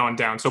likely, and then on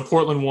down. So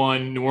Portland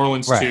 1, New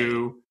Orleans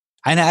 2.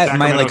 And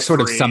my like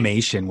sort of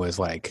summation was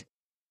like,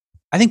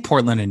 I think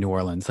Portland and New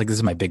Orleans, like this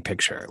is my big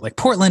picture. Like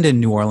Portland and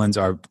New Orleans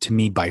are, to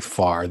me, by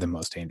far the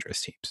most dangerous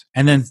teams.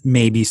 And then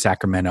maybe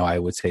Sacramento, I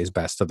would say, is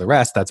best of the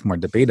rest. That's more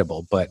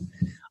debatable. But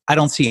I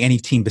don't see any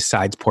team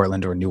besides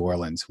Portland or New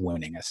Orleans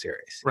winning a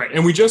series. Right.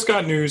 And we just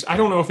got news. I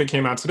don't know if it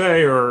came out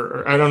today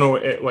or I don't know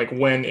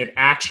when it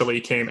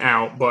actually came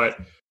out, but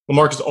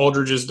LaMarcus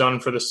Aldridge is done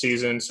for the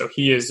season. So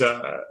he is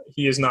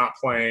not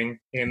playing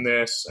in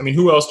this. I mean,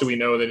 who else do we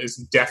know that is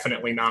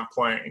definitely not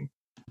playing?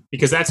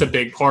 Because that's a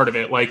big part of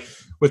it. Like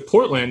with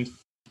Portland,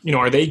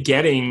 are they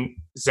getting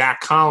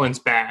Zach Collins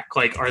back?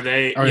 Like, are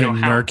they?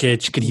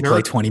 Nurkic, could he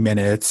play 20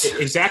 minutes?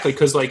 Exactly,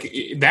 because like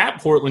that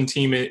Portland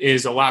team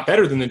is a lot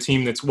better than the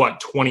team that's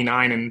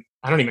 29 and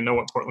I don't even know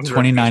what Portland's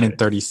 29 and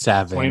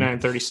 37. 29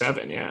 and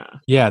 37, yeah.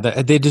 Yeah,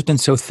 they've just been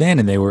so thin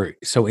and they were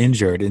so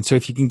injured. And so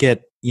if you can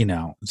get,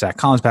 Zach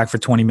Collins back for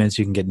 20 minutes,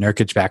 you can get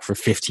Nurkic back for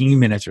 15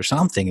 minutes or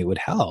something, it would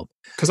help.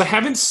 Because I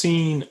haven't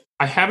seen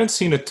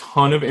a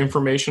ton of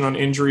information on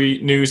injury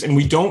news, and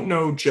we don't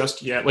know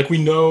just yet. Like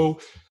we know,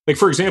 like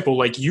for example,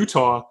 like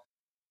Utah,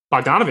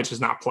 Bogdanovich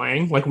is not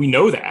playing. Like we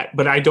know that,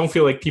 but I don't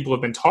feel like people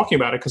have been talking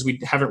about it because we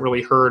haven't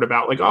really heard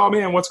about like, oh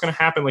man, what's going to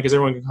happen? Like, is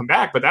everyone going to come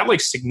back? But that like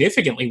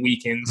significantly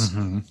weakens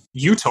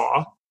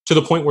Utah to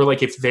the point where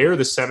like if they're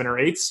the 7 or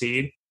 8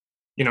 seed,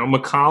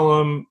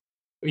 McCollum,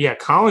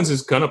 Collins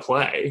is going to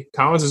play.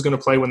 Collins is going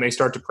to play when they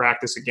start to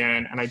practice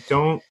again. And I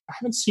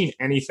haven't seen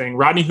anything.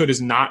 Rodney Hood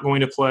is not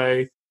going to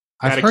play.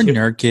 I've heard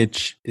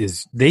Nurkic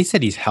they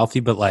said he's healthy,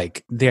 but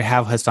like they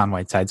have Hassan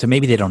Whiteside, so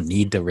maybe they don't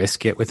need to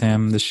risk it with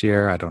him this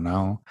year. I don't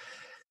know.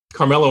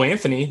 Carmelo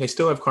Anthony, they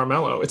still have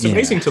Carmelo. It's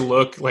amazing to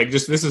look like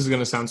this is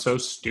going to sound so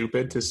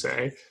stupid to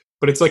say,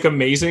 but it's like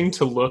amazing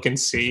to look and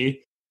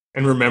see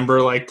and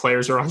remember like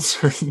players are on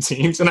certain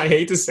teams. And I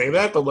hate to say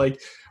that, but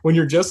like when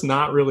you're just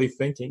not really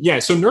thinking. Yeah.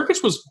 So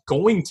Nurkic was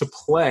going to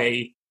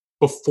play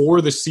before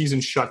the season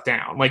shut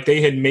down. Like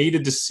they had made a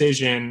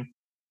decision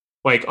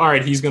like, all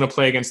right, he's going to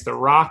play against the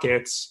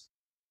Rockets.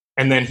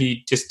 And then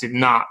he just did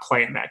not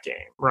play in that game,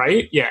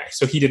 right? Yeah.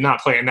 So he did not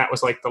play. And that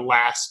was like the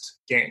last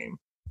game.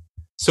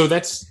 So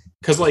that's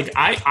because like,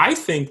 I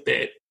think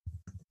that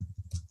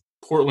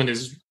Portland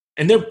is,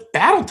 and they're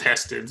battle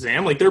tested,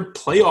 Zam, like they're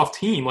playoff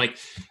team, like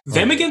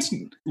them against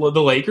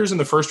the Lakers in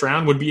the first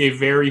round would be a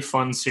very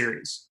fun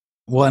series.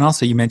 Well, and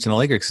also you mentioned the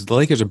Lakers because the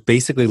Lakers are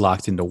basically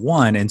locked into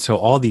 1. And so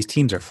all these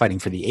teams are fighting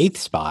for the 8th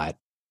spot.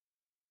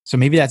 So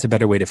maybe that's a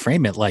better way to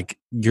frame it. Like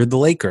you're the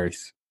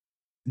Lakers.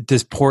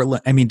 Does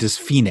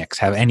Phoenix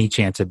have any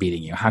chance of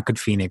beating you? How could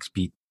Phoenix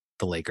beat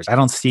the Lakers? I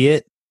don't see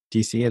it. Do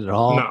you see it at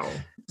all? No.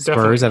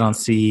 Spurs, I don't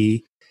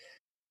see.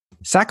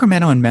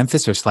 Sacramento and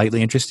Memphis are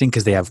slightly interesting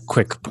because they have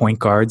quick point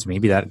guards.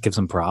 Maybe that gives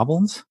them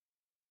problems.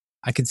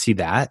 I could see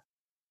that.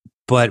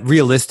 But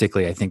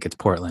realistically, I think it's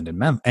Portland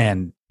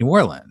and New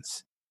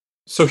Orleans.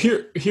 So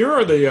here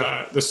are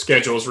the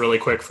schedules really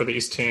quick for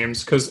these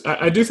teams because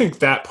I do think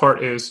that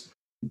part is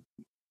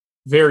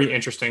very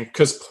interesting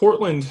because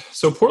Portland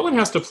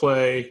has to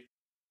play.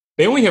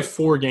 They only have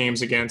 4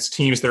 games against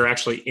teams that are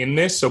actually in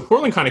this. So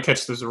Portland kind of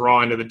catches the raw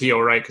end of the deal,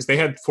 right? Because they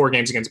had 4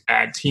 games against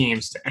bad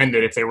teams to end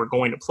it if they were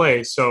going to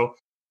play. So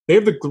they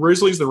have the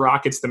Grizzlies, the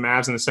Rockets, the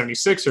Mavs, and the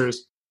 76ers.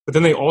 But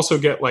then they also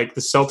get like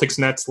the Celtics,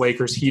 Nets,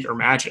 Lakers, Heat, or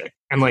Magic.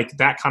 And like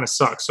that kind of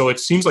sucks. So it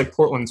seems like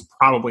Portland's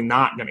probably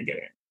not going to get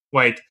in.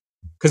 Like,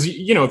 because,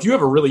 if you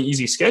have a really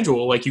easy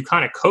schedule, like you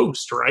kind of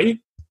coast, right?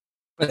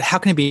 But how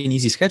can it be an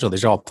easy schedule?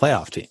 These are all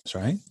playoff teams,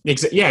 right?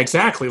 Yeah,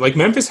 exactly. Like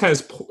Memphis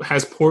has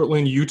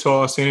Portland,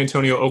 Utah, San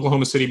Antonio,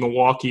 Oklahoma City,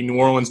 Milwaukee, New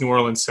Orleans,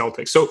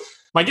 Celtics. So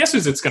my guess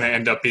is it's going to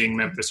end up being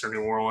Memphis or New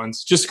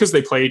Orleans just because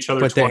they play each other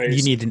twice. But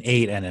you need an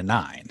 8 and a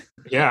 9.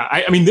 Yeah,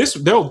 I mean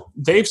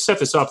they've set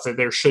this up that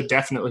there should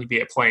definitely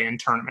be a play-in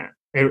tournament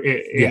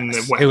in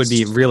the West. It would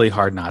be really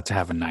hard not to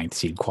have a 9th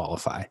seed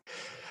qualify,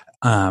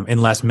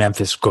 unless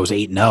Memphis goes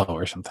 8-0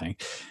 or something.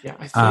 Yeah,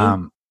 I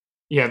think.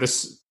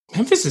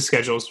 Memphis'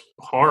 schedule is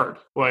hard.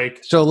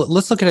 So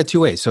let's look at it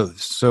 2 ways.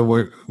 So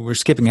we're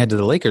skipping ahead to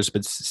the Lakers,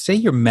 but say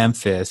you're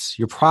Memphis,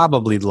 you're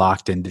probably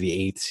locked into the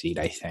 8th seed.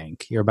 I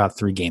think you're about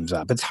 3 games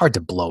up. It's hard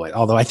to blow it,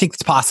 although I think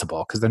it's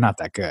possible because they're not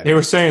that good. They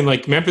were saying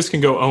like Memphis can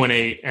go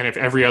 0-8, and if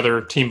every other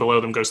team below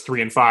them goes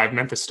 3-5,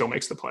 Memphis still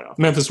makes the playoff.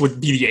 Memphis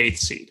would be the 8th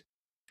seed.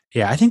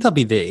 Yeah, I think they'll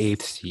be the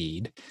 8th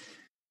seed.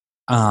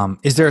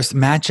 Is there a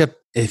matchup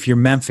if you're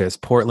Memphis,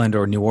 Portland,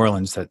 or New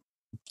Orleans that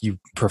you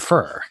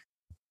prefer?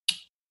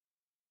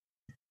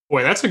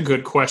 Boy, that's a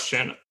good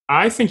question.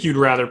 I think you'd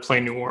rather play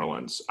New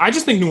Orleans. I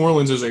just think New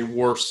Orleans is a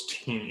worse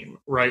team,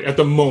 right, at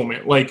the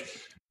moment. Like,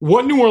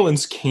 what New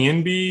Orleans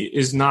can be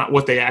is not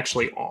what they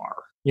actually are.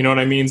 You know what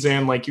I mean,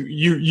 Zan? Like,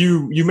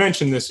 you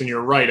mentioned this in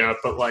your write-up,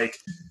 but, like,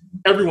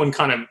 everyone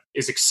kind of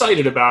is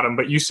excited about them,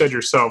 but you said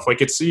yourself, like,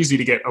 it's easy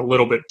to get a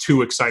little bit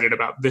too excited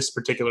about this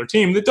particular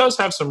team that does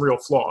have some real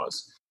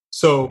flaws.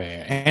 So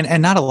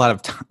and not a lot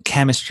of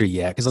chemistry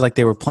yet, because like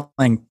they were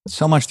playing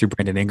so much through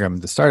Brandon Ingram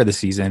at the start of the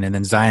season, and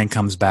then Zion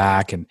comes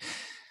back, and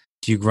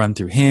do you run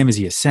through him? Is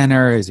he a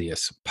center? Is he a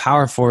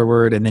power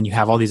forward? And then you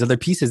have all these other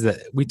pieces that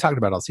we talked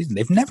about all season.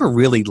 They've never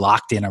really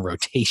locked in a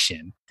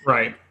rotation.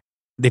 Right.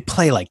 They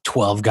play like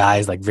 12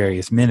 guys, like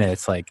various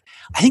minutes. Like,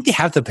 I think they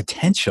have the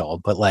potential,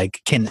 but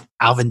like, can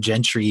Alvin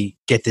Gentry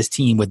get this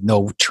team with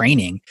no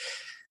training,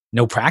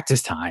 no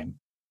practice time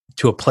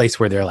to a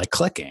place where they're like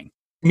clicking?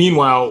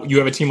 Meanwhile, you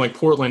have a team like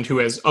Portland who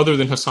has, other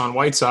than Hassan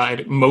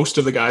Whiteside, most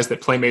of the guys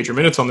that play major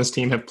minutes on this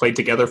team have played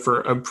together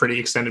for a pretty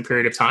extended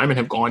period of time and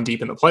have gone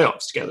deep in the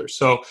playoffs together.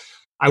 So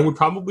I would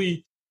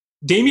probably,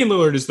 Damian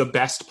Lillard is the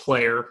best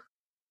player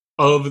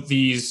of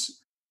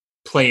these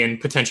play-in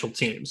potential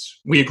teams.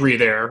 We agree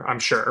there, I'm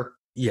sure.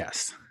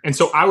 Yes. And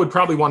so I would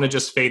probably want to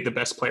just fade the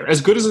best player. As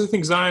good as I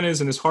think Zion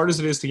is and as hard as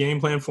it is to game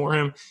plan for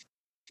him,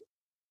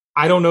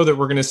 I don't know that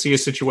we're going to see a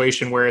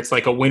situation where it's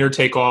like a winner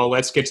take all.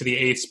 Let's get to the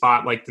 8th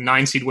spot. Like the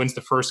 9 seed wins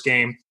the first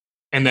game.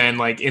 And then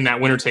like in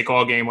that winner take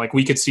all game, like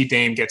we could see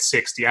Dame get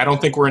 60. I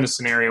don't think we're in a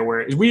scenario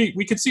where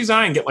we could see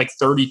Zion get like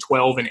 30,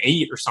 12 and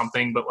 8 or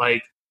something. But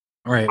like,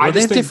 right. Well,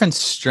 they have different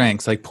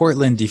strengths. Like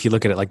Portland, if you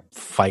look at it like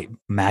fight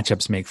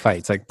matchups make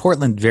fights, like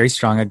Portland, very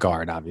strong at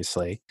guard,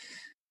 obviously.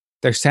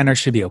 Their center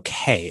should be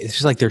okay. It's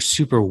just like they're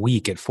super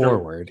weak at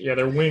forward.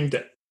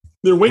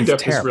 Their wing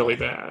depth is really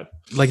bad.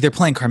 Like they're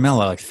playing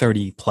Carmelo like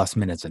 30 plus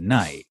minutes a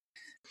night.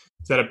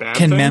 Is that a bad thing?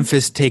 Can thing?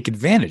 Memphis take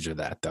advantage of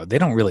that though? They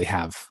don't really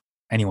have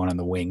anyone on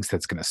the wings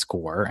that's going to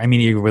score. I mean,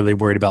 you're really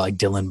worried about like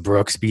Dylan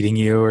Brooks beating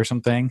you or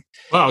something?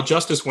 Well,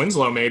 Justice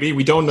Winslow maybe.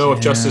 We don't know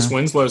if Justice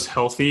Winslow's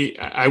healthy.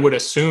 I would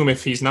assume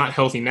if he's not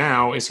healthy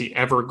now, is he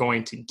ever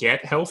going to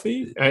get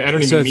healthy? I don't even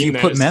mean that. So if you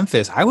put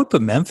Memphis, I would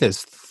put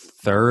Memphis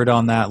third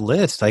on that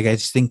list. Like I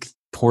just think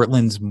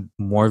Portland's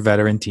more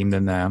veteran team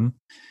than them.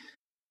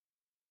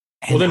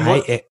 And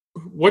well, then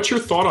what's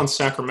your thought on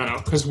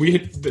Sacramento? Because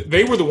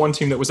they were the one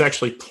team that was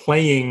actually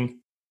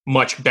playing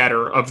much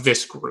better of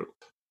this group.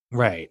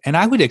 Right. And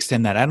I would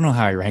extend that. I don't know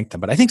how I rank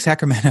them, but I think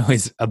Sacramento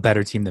is a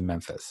better team than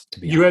Memphis, to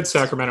be honest.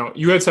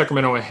 You had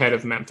Sacramento ahead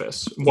of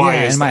Memphis.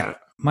 Why is that?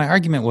 My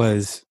argument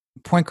was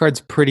point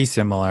guard's pretty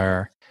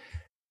similar.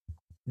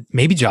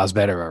 Maybe Ja's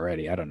better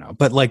already. I don't know.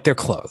 But like they're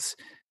close.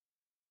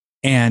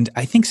 And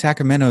I think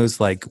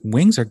Sacramento's like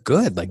wings are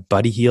good. Like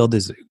Buddy Hield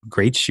is a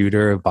great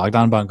shooter.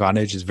 Bogdan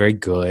Bogdanovic is very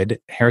good.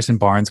 Harrison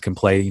Barnes can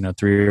play,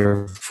 3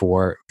 or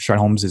 4. Sean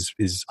Holmes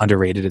is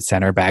underrated at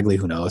center. Bagley,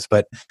 who knows?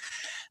 But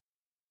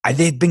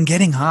they've been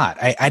getting hot.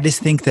 I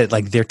just think that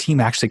like their team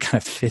actually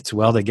kind of fits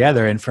well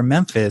together. And for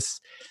Memphis,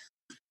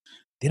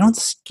 they don't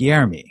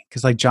scare me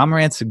because like John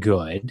Morant's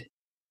good.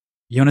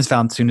 Jonas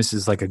Valanciunas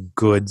is like a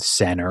good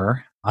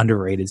center,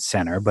 underrated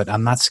center, but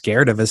I'm not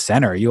scared of a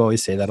center. You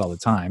always say that all the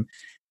time.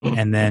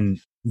 And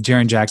then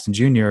Jaren Jackson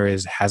Jr.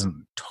 hasn't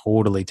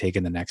totally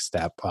taken the next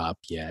step up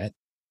yet.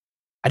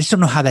 I just don't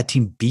know how that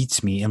team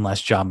beats me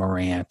unless Ja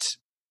Morant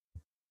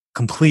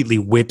completely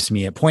whips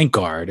me at point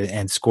guard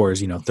and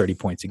scores, 30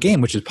 points a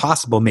game, which is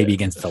possible maybe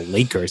against the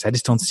Lakers. I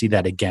just don't see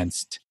that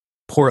against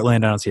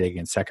Portland. I don't see that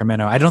against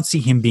Sacramento. I don't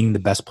see him being the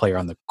best player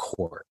on the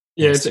court.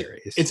 Yeah, it's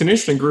an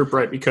interesting group,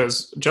 right?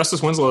 Because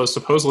Justice Winslow is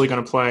supposedly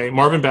going to play.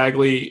 Marvin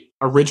Bagley,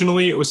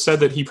 originally it was said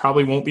that he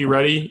probably won't be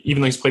ready,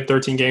 even though he's played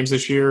 13 games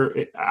this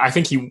year. I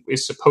think he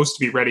is supposed to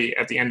be ready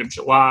at the end of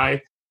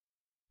July.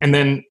 And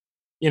then,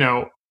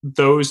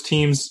 those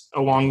teams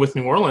along with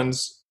New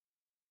Orleans,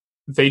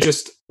 they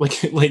just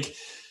like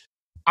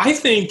I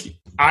think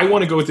I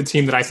want to go with the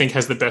team that I think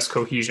has the best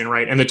cohesion,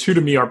 right? And the two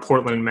to me are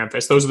Portland and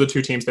Memphis. Those are the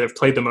two teams that have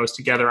played the most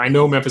together. I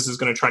know Memphis is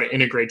going to try to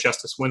integrate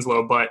Justice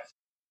Winslow, but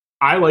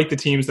I like the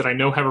teams that I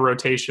know have a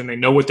rotation. They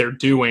know what they're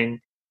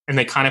doing, and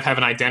they kind of have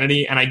an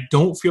identity. And I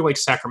don't feel like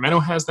Sacramento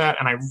has that,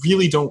 and I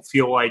really don't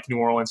feel like New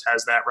Orleans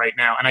has that right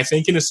now. And I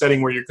think in a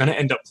setting where you're going to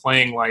end up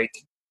playing what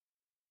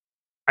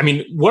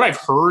I've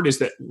heard is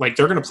that like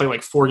they're going to play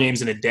like 4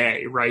 games in a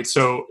day, right?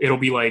 So it'll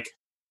be like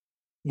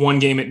 1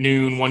 game at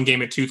noon, 1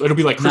 game at 2. It'll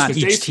be like Christmas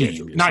Day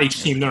schedule. Not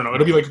each team. No.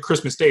 It'll be like a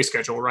Christmas Day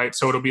schedule, right?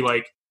 So it'll be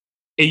like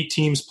 8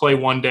 teams play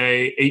one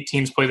day, 8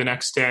 teams play the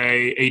next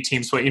day, 8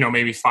 teams play,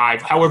 maybe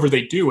 5, however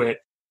they do it.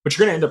 But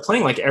you're going to end up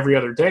playing like every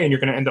other day, and you're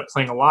going to end up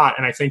playing a lot.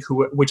 And I think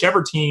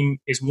whichever team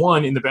is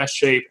 1 in the best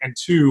shape and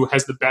 2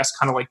 has the best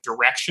kind of like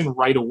direction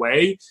right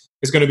away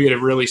is going to be at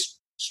a really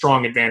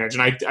strong advantage.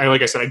 And I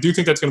like I said, I do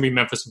think that's going to be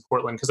Memphis and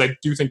Portland because I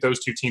do think those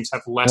two teams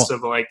have less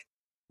of like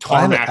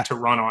tarmac to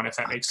run on, if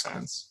that makes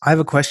sense. I have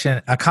a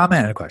question, a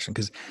comment and a question,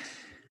 because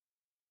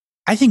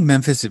I think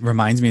Memphis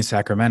reminds me of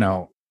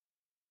Sacramento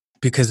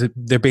because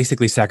they're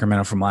basically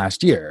Sacramento from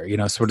last year,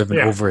 sort of an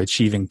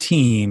overachieving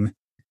team.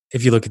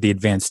 If you look at the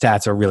advanced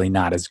stats, are really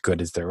not as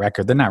good as their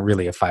record. They're not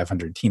really a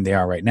 500 team. They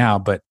are right now,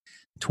 but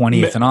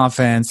 20th in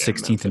offense,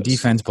 16th in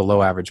defense,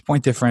 below average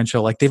point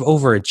differential. Like they've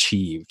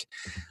overachieved.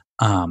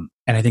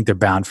 And I think they're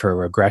bound for a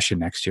regression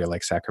next year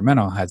like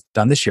Sacramento has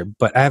done this year.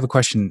 But I have a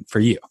question for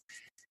you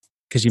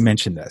because you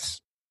mentioned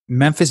this.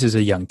 Memphis is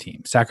a young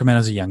team.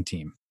 Sacramento's a young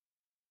team.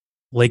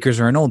 Lakers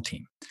are an old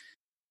team.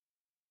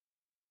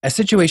 A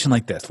situation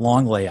like this,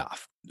 long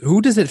layoff,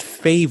 who does it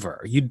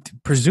favor? You'd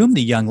presume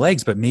the young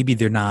legs, but maybe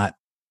they're not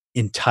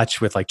in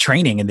touch with like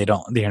training and they're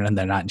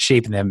not in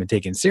shape and they haven't been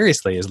taken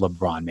seriously as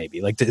LeBron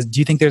maybe. Like, do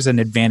you think there's an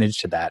advantage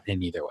to that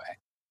in either way?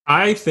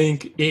 I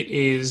think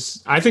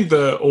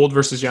the old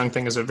versus young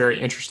thing is a very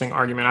interesting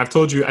argument. I've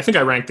told you, I think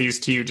I ranked these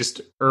to you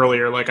just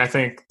earlier. Like, I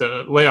think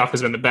the layoff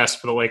has been the best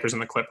for the Lakers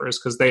and the Clippers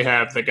because they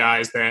have the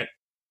guys that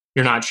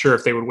you're not sure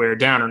if they would wear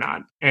down or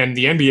not. And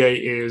the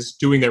NBA is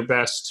doing their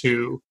best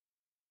to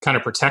kind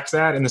of protect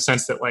that in the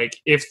sense that, like,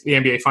 if the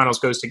NBA Finals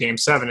goes to Game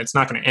 7, it's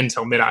not going to end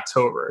until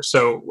mid-October.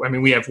 So, I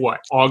mean, we have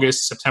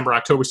August, September,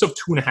 October. We still have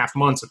 2.5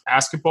 months of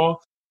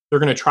basketball. They're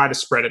going to try to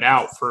spread it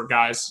out for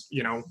guys,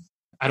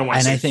 I don't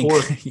want to say for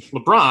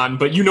LeBron,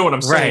 but you know what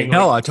I'm saying. Right.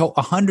 No,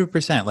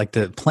 100%. Like,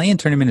 the play-in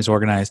tournament is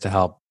organized to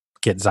help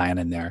get Zion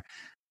in there.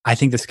 I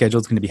think the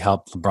schedule is going to be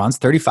helped. LeBron's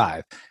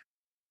 35.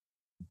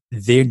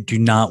 They do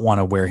not want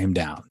to wear him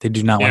down. They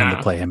do not want him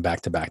to play him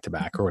back to back to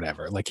back or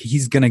whatever. Like,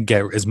 he's going to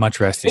get as much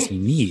rest as he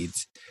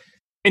needs.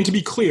 And to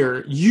be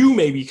clear, you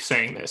may be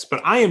saying this,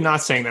 but I am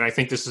not saying that I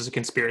think this is a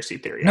conspiracy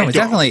theory. No, I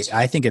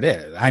think it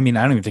is. I mean,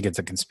 I don't even think it's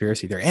a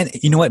conspiracy theory. And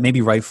you know what?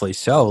 Maybe rightfully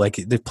so. Like,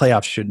 the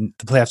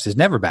playoffs is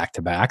never back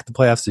to back. The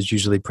playoffs is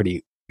usually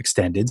pretty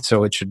extended,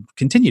 so it should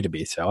continue to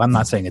be so. I'm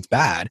not saying it's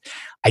bad.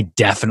 I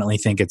definitely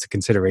think it's a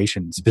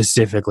consideration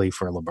specifically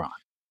for LeBron.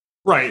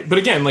 Right. But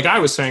again, like I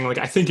was saying, like,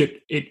 I think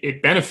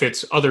it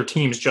benefits other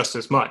teams just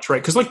as much,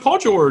 right? Because, like, Paul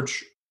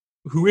George,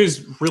 who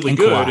is really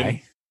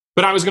good,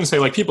 but I was going to say,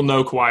 like, people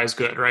know Kawhi is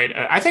good, right?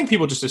 I think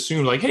people just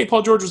assume, like, hey,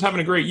 Paul George was having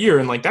a great year,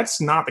 and, like, that's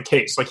not the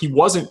case. Like, he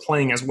wasn't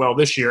playing as well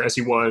this year as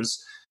he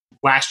was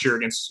last year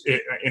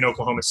in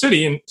Oklahoma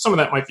City, and some of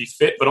that might be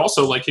fit, but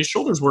also, like, his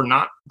shoulders were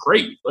not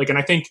great. Like, and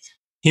I think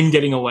him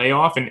getting a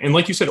layoff, and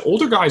like you said,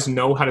 older guys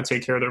know how to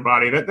take care of their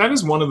body. That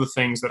is one of the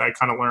things that I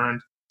kind of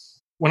learned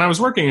when I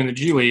was working in the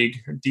G League,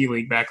 or D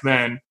League back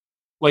then.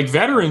 Like,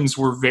 veterans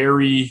were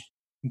very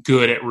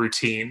good at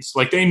routines.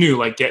 Like, they knew,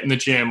 like, get in the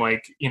gym,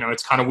 like,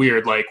 it's kind of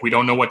weird. Like, we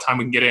don't know what time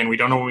we can get in. We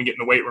don't know when we get in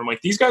the weight room.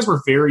 Like, these guys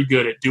were very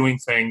good at doing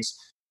things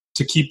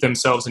to keep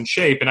themselves in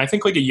shape. And I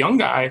think, like, a young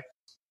guy,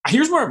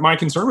 here's where my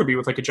concern would be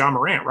with, like, a Ja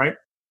Morant, right?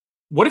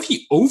 What if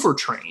he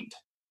overtrained?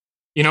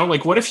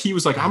 Like, what if he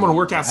was like, I'm going to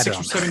work out 6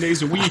 or 7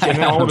 days a week, and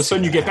then all of a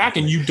sudden you get back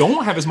and you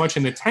don't have as much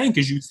in the tank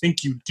as you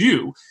think you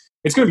do?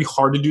 It's going to be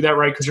hard to do that,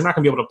 right? Because you're not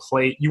going to be able to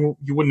play. You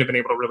wouldn't have been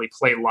able to really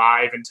play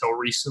live until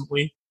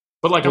recently.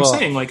 But, like, I'm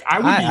saying, like,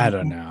 I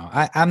don't know.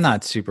 I'm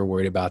not super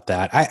worried about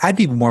that. I'd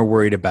be more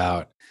worried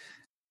about,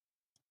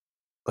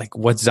 like,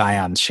 what's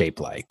Zion's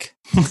shape like?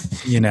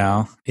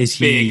 Is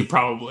he big?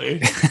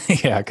 Probably.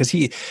 Yeah, because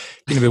he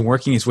been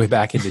working his way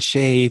back into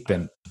shape,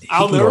 and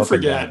I'll never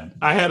forget.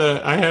 I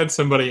had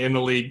somebody in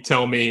the league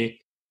tell me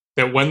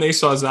that when they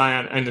saw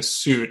Zion in a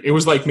suit, it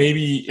was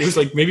maybe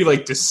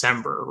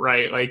December,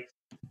 right? Like,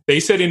 they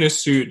said in a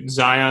suit,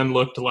 Zion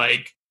looked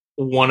like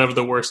one of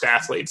the worst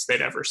athletes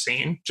they'd ever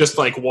seen. Just,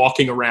 like,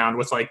 walking around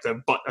with, like,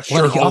 a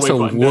shirt. He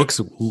also walks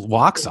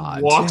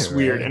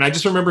weird. Right? And I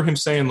just remember him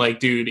saying, like,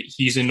 dude,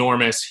 he's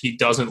enormous. He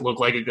doesn't look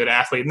like a good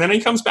athlete. And then he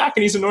comes back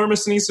and he's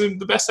enormous and he's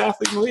the best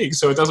athlete in the league.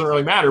 So it doesn't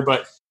really matter.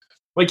 But,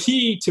 like,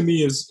 he, to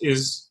me,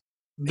 is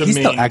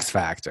the X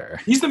factor.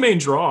 He's the main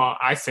draw,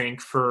 I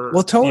think, for.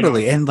 Well,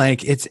 totally. And,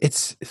 like,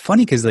 it's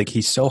funny because, like,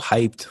 he's so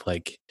hyped,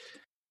 like,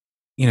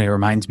 it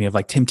reminds me of,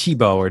 like, Tim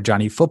Tebow or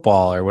Johnny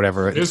Football or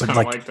whatever. It is kind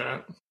of like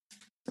that.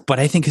 But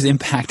I think his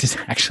impact is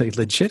actually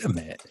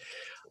legitimate.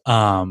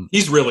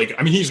 He's really good.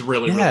 I mean, he's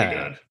really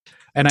good.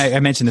 And I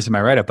mentioned this in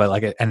my write-up, but,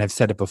 like, and I've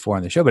said it before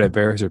on the show, but it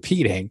bears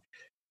repeating.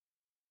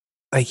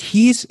 Like,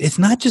 it's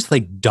not just,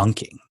 like,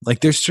 dunking.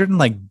 Like, there's certain,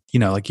 like,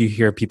 like, you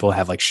hear people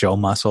have, like, show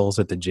muscles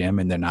at the gym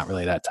and they're not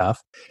really that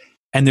tough.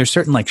 And there's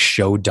certain, like,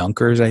 show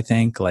dunkers, I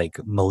think, like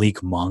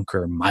Malik Monk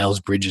or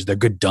Miles Bridges. They're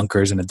good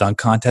dunkers in a dunk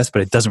contest,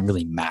 but it doesn't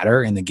really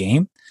matter in the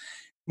game.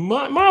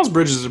 Miles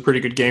Bridges is a pretty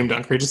good game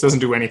dunker. He just doesn't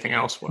do anything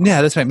else well.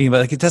 Yeah, that's what I mean.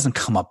 But, like, it doesn't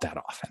come up that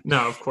often.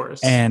 No, of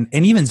course. And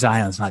even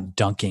Zion's not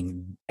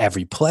dunking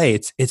every play.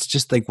 It's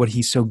just, like, what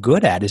he's so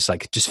good at is,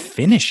 like, just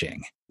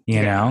finishing.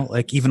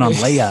 Like, even on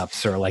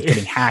layups or, like,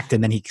 getting hacked,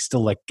 and then he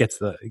still, like, gets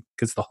the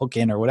hook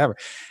in or whatever.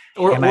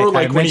 Or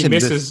like, when he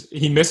misses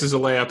a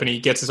layup and he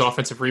gets his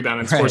offensive rebound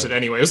and scores it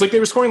anyway. It was like they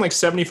were scoring like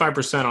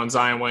 75% on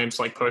Zion Williams,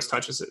 like post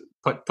touches,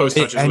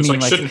 which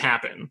shouldn't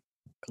happen.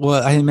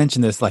 Well, I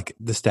mentioned this, like,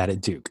 the stat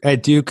at Duke.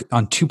 At Duke,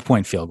 on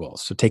 2-point field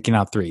goals, so taking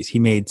out threes, he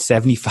made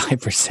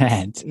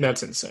 75%.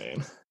 That's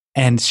insane.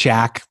 And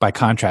Shaq, by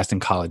contrast, in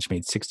college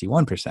made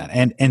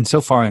 61%. And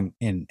so far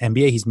in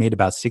NBA, he's made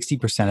about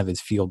 60% of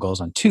his field goals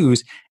on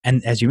twos.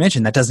 And as you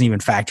mentioned, that doesn't even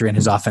factor in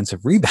his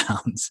offensive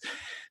rebounds.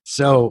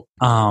 So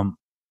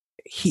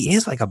he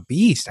is, like, a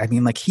beast. I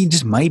mean, like, he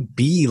just might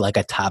be, like,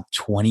 a top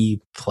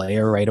 20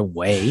 player right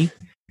away.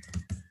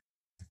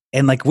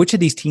 And, like, which of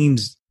these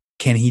teams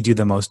can he do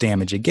the most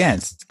damage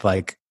against?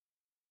 Like,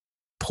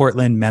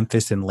 Portland,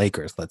 Memphis, and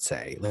Lakers, let's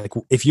say. Like,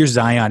 if you're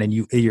Zion and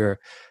you're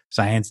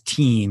Zion's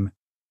team,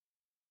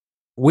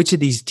 which of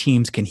these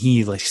teams can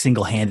he, like,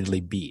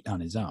 single-handedly beat on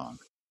his own?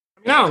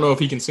 I don't know if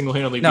he can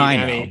single-handedly beat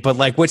any. But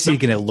like, what's he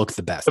going to look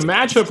the best? The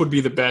matchup would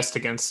be the best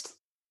against,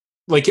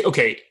 like,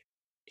 okay,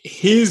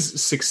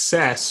 his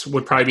success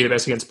would probably be the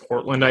best against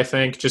Portland, I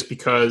think, just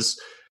because,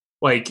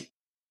 like,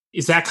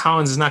 Zach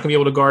Collins is not going to be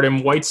able to guard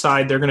him.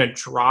 Whiteside, they're going to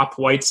drop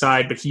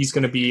Whiteside, but he's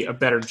going to be a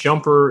better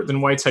jumper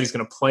than Whiteside. He's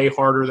going to play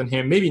harder than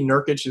him. Maybe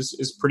Nurkic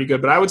is pretty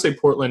good, but I would say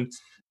Portland,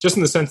 just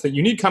in the sense that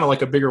you need kind of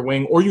like a bigger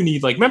wing, or you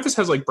need, like, Memphis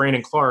has like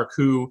Brandon Clark,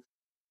 who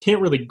can't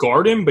really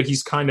guard him, but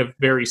he's kind of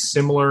very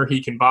similar.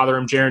 He can bother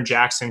him. Jaren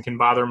Jackson can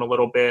bother him a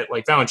little bit.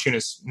 Like,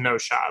 Valanciunas, no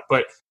shot.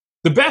 But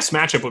the best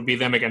matchup would be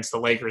them against the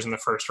Lakers in the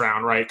first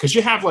round, right? Because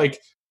you have,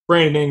 like,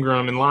 Brandon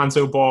Ingram and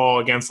Lonzo Ball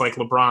against, like,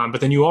 LeBron, but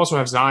then you also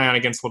have Zion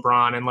against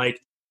LeBron. And, like,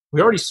 we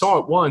already saw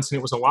it once, and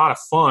it was a lot of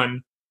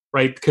fun,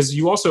 right? Because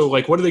you also,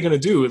 like, what are they going to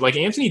do? Like,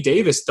 Anthony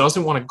Davis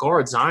doesn't want to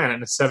guard Zion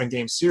in a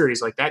 7-game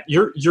series. Like, that,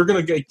 you're going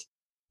to get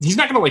 – he's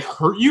not going to, like,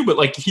 hurt you, but,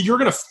 like, you're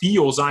going to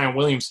feel Zion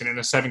Williamson in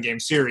a 7-game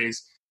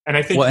series. And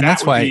I think and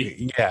that's why,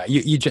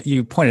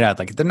 you pointed out,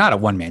 like, they're not a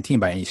one-man team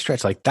by any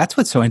stretch. Like, that's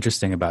what's so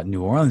interesting about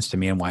New Orleans to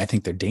me, and why I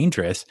think they're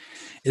dangerous.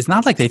 It's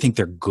not like they think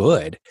they're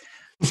good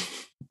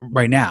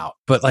right now,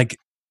 but, like,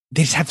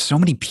 they just have so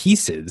many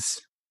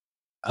pieces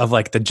of,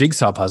 like, the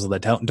jigsaw puzzle that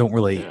don't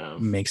really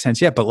make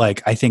sense yet. But,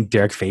 like, I think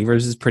Derek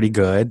Favors is pretty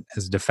good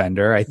as a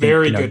defender. I think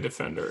very good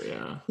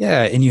defender.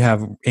 Yeah, and you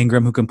have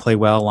Ingram, who can play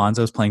well.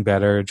 Lonzo's playing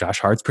better. Josh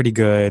Hart's pretty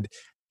good.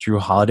 Drew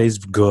Holiday's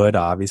good,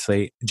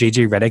 obviously.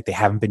 JJ Redick, they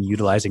haven't been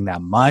utilizing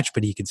that much,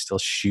 but he can still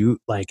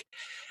shoot. Like,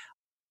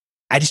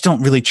 I just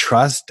don't really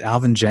trust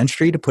Alvin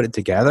Gentry to put it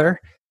together.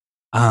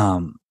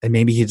 And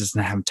maybe he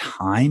doesn't have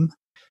time.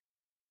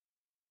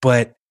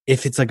 But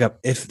if it's like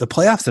if the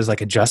playoffs, there's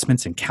like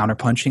adjustments and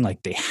counterpunching,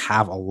 like, they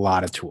have a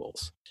lot of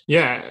tools.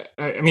 Yeah.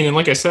 I mean, and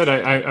like I said,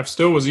 I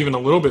still was even a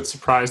little bit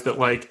surprised that,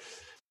 like,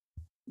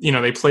 you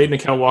know, they played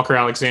Nickeil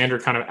Walker-Alexander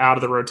kind of out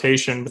of the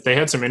rotation, but they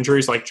had some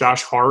injuries, like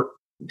Josh Hart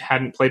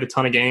hadn't played a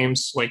ton of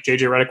games. Like,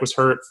 JJ Redick was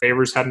hurt.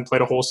 Favors hadn't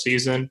played a whole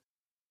season.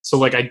 So,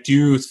 like, I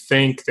do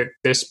think that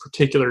this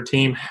particular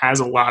team has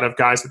a lot of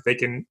guys that they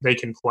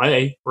can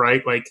play,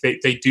 right? Like,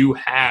 they do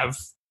have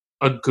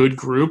a good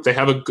group. They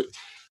have a good,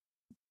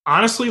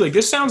 honestly, like,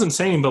 this sounds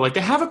insane, but, like,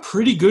 they have a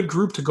pretty good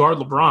group to guard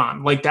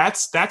LeBron. Like,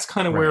 that's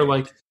kind of where,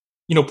 like,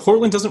 you know,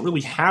 Portland doesn't really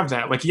have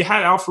that. Like, you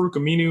had Al-Farouq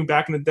Aminu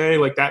back in the day.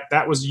 Like,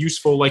 that was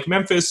useful. Like,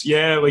 Memphis,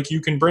 yeah, like,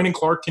 Brandon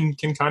Clark can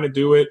kind of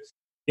do it.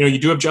 You know, you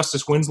do have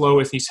Justice Winslow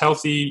if he's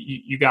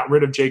healthy. You got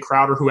rid of Jay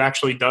Crowder, who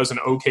actually does an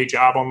okay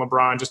job on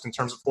LeBron just in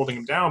terms of holding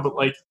him down. But,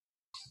 like,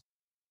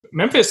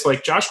 Memphis,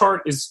 like, Josh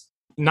Hart is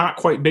not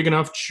quite big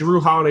enough.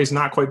 Jrue Holiday is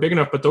not quite big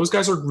enough. But those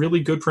guys are really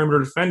good perimeter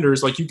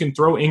defenders. Like, you can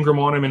throw Ingram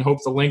on him and hope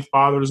the length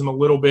bothers him a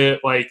little bit.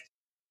 Like,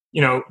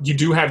 you know, you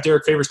do have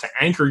Derek Favors to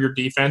anchor your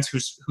defense,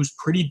 who's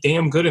pretty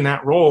damn good in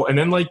that role. And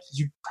then, like,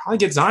 you probably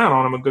get Zion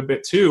on him a good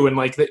bit too. And,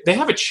 like, they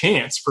have a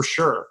chance for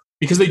sure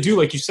because they do,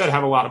 like you said,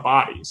 have a lot of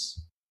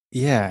bodies.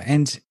 Yeah,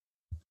 and,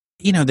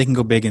 you know, they can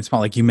go big and small.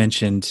 Like you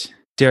mentioned,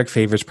 Derek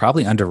Favors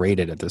probably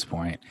underrated at this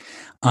point.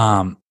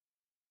 I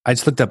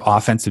just looked up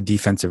offensive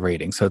defensive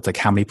rating. So it's like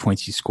how many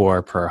points you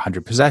score per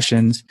 100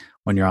 possessions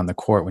when you're on the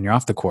court, when you're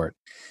off the court.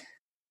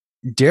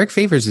 Derek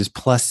Favors is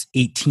plus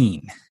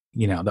 18.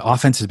 You know, the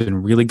offense has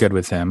been really good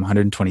with him,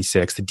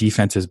 126. The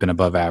defense has been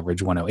above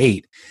average,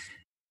 108.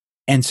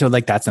 And so,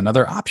 like, that's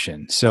another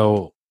option.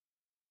 So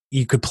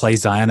you could play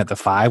Zion at the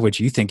 5,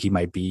 which you think he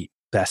might be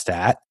best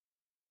at.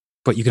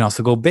 But you can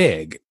also go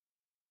big.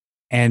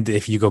 And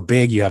if you go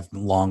big, you have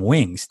long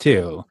wings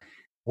too.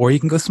 Or you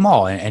can go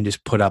small and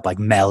just put up like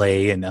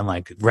Melee and then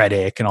like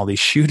Redick and all these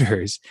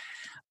shooters.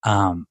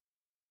 I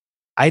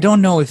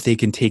don't know if they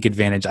can take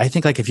advantage. I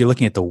think, like, if you're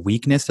looking at the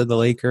weakness of the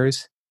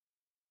Lakers,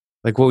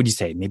 like, what would you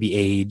say? Maybe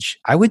age?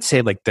 I would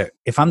say, like,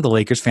 if I'm the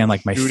Lakers fan,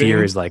 like, my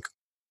fear is like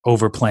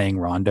overplaying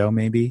Rondo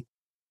maybe.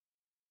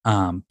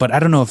 But I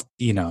don't know if,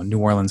 you know, New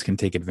Orleans can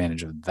take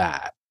advantage of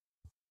that.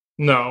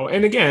 No,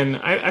 and again,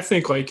 I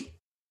think, like,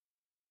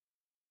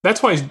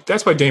 that's why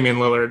Damian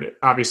Lillard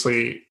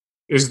obviously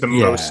is the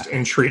most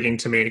intriguing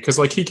to me, because,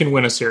 like, he can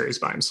win a series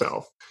by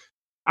himself.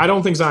 I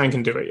don't think Zion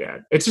can do it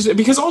yet. It's just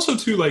because also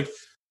too, like,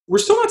 we're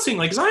still not seeing,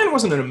 like, Zion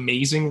wasn't an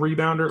amazing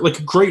rebounder, like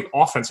a great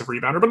offensive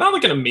rebounder, but not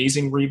like an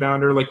amazing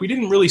rebounder. Like, we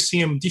didn't really see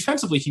him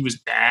defensively. He was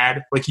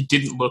bad. Like, he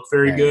didn't look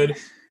very good.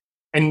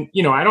 And,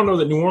 you know, I don't know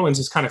that New Orleans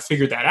has kind of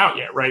figured that out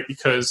yet, right?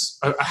 Because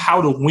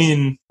how to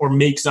win or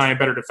make Zion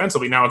better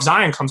defensively. Now, if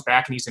Zion comes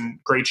back and he's in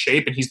great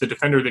shape and he's the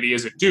defender that he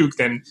is at Duke,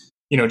 then,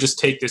 you know, just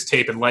take this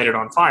tape and light it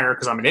on fire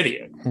because I'm an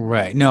idiot.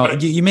 Right. No,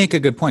 but you make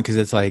a good point, because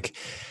it's like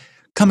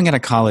coming out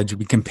of college,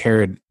 we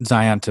compared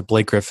Zion to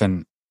Blake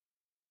Griffin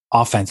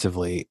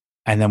offensively,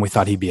 and then we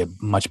thought he'd be a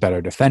much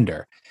better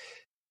defender.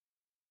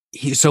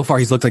 So far,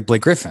 he's looked like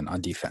Blake Griffin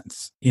on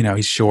defense. You know,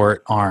 he's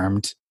short,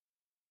 armed.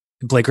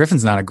 Blake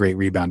Griffin's not a great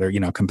rebounder,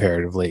 you know,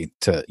 comparatively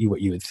to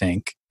what you would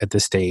think at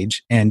this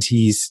stage. And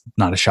he's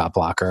not a shot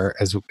blocker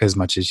as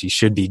much as he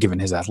should be, given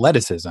his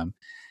athleticism.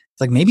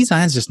 It's like, maybe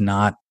Zion's just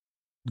not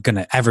going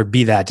to ever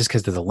be that just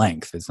because of the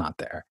length is not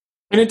there.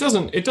 And it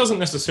doesn't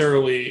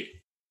necessarily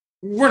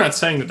We're not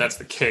saying that that's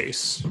the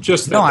case.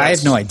 Just that I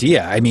have no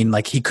idea. I mean,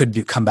 like, he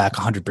could come back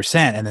 100%,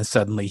 and then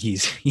suddenly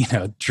he's,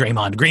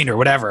 Draymond Green or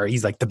whatever.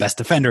 He's like the best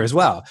defender as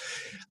well.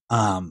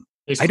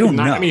 I don't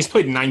know. I mean, he's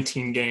played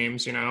 19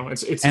 games.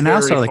 It's and very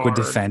also like hard.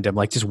 would defend him.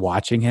 Like just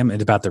watching him,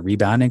 it's about the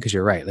rebounding because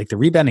you're right. Like the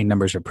rebounding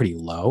numbers are pretty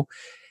low,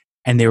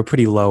 and they were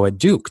pretty low at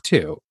Duke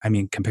too. I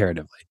mean,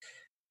 comparatively,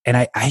 and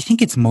I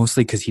think it's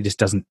mostly because he just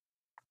doesn't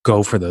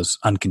go for those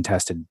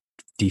uncontested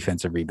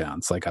defensive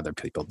rebounds like other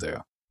people do.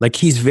 Like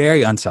he's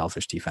very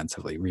unselfish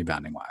defensively,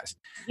 rebounding wise.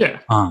 Yeah.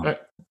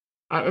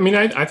 I mean,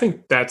 I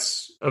think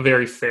that's a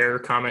very fair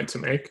comment to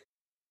make.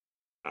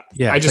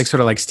 Yeah, it's like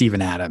sort of like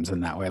Steven Adams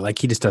in that way. Like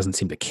he just doesn't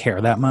seem to care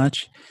that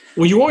much.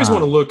 Well, you always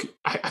want to look.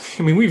 I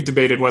mean, we've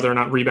debated whether or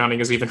not rebounding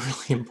is even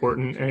really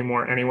important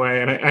anymore anyway.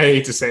 And I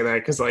hate to say that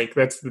because like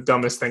that's the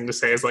dumbest thing to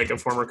say as like a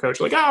former coach.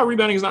 Like,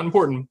 rebounding is not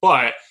important.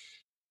 But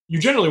you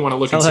generally want to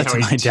look and see how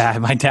my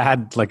dad. My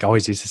dad like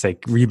always used to say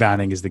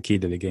rebounding is the key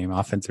to the game.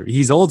 Offensive.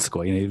 He's old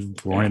school. He was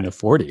born in the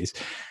 40s.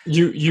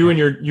 You and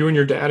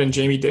your dad and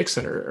Jamie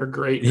Dixon are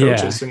great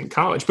coaches in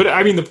college. But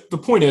I mean, the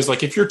point is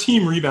like if your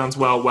team rebounds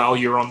well while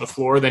you're on the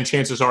floor, then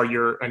chances are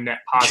you're a net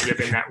positive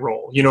in that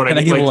role. You know what I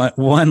mean? Can I give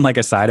one like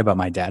aside about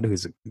my dad,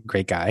 who's a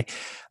great guy.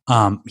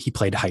 He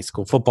played high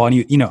school football,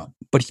 and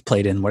but he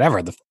played in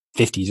whatever the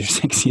 50s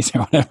or 60s or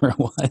whatever it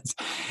was.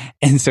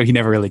 And so he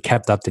never really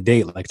kept up to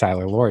date like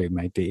Tyler Laurie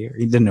might be. Or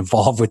he didn't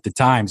evolve with the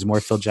times,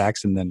 more Phil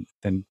Jackson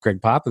than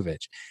Greg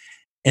Popovich.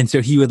 And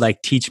so he would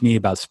like teach me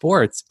about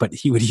sports, but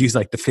he would use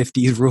like the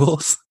 50s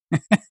rules.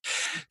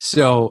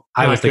 So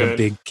I was like a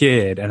big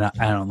kid and I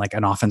don't like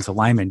an offensive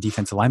lineman,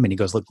 defensive lineman. He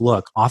goes,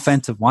 look,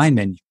 offensive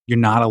lineman, you're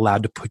not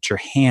allowed to put your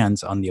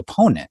hands on the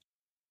opponent.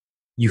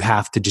 You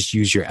have to just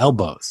use your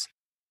elbows.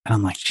 And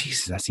I'm like,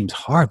 Jesus, that seems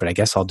hard, but I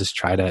guess I'll just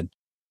try to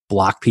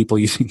block people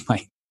using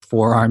my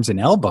forearms and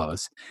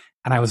elbows.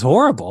 And I was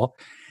horrible.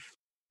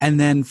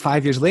 And then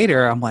 5 years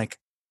later, I'm like,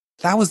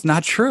 that was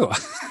not true.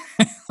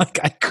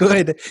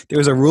 There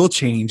was a rule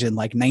change in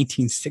like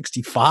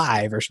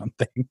 1965 or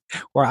something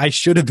where I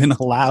should have been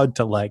allowed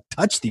to like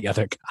touch the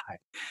other guy.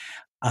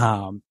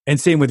 And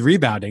same with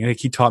rebounding.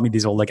 Like he taught me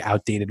these old like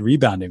outdated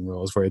rebounding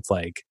rules where it's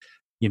like,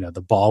 the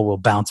ball will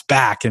bounce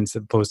back and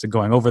opposed to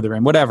going over the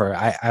rim, whatever.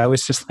 I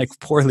was just like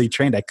poorly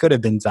trained. I could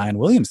have been Zion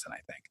Williamson,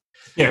 I think.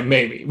 Yeah,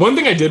 maybe. One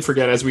thing I did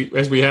forget as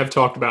we have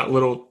talked about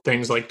little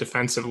things like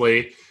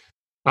defensively,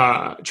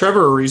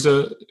 Trevor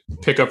Ariza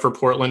pickup for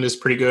Portland is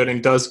pretty good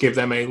and does give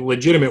them a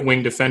legitimate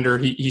wing defender.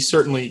 He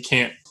certainly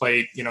can't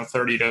play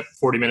 30 to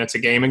 40 minutes a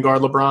game and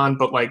guard LeBron,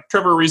 but like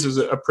Trevor Ariza is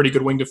a pretty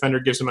good wing defender,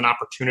 gives him an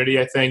opportunity.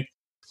 I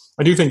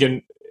do think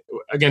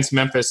against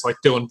Memphis, like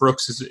Dylan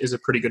Brooks is a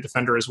pretty good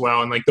defender as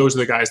well, and like those are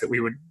the guys that we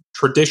would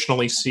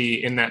traditionally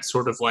see in that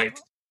sort of like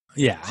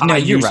high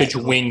usage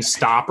wing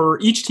stopper.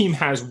 Each team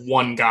has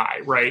one guy,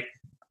 right?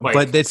 Like,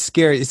 but that's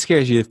scary. It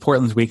scares you if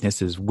Portland's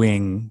weakness is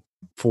wing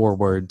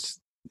forwards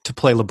to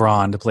play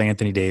LeBron, to play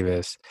Anthony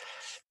Davis.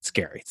 It's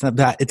scary. It's not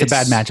bad. It's a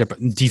bad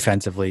matchup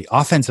defensively.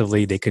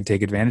 Offensively, they could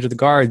take advantage of the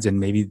guards, and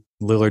maybe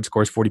Lillard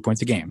scores 40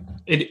 points a game.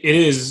 It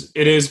is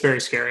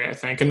very scary, I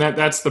think, and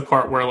that's the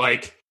part where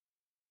like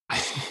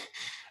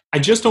I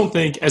just don't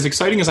think, as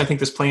exciting as I think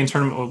this play-in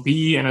tournament will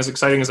be, and as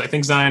exciting as I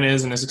think Zion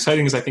is, and as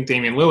exciting as I think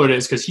Damian Lillard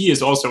is, because he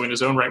is also in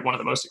his own right one of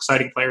the most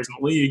exciting players in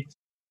the league.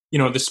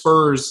 The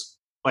Spurs,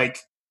 like,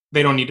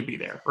 they don't need to be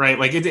there, right?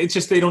 Like, it's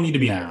just they don't need to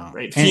be there,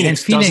 right?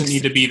 Phoenix doesn't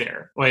need to be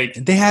there. Like,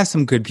 they have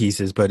some good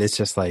pieces, but it's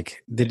just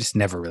like they just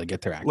never really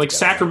get their act. Like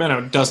together.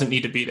 Sacramento doesn't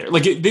need to be there.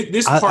 Like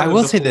this. I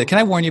will say that. Can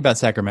I warn you about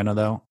Sacramento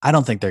though? I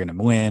don't think they're going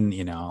to win.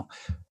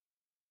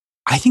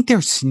 I think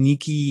they're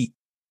sneaky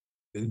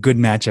good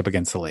matchup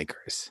against the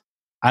Lakers.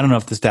 I don't know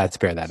if the stats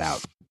bear that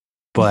out,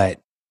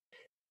 but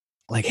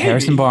like maybe.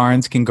 Harrison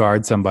Barnes can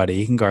guard somebody.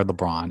 He can guard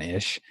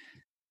LeBron-ish.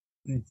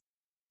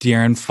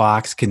 De'Aaron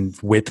Fox can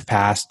whip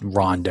past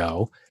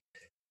Rondo.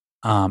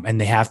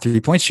 And they have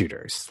 3-point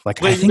shooters.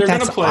 Like I think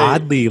that's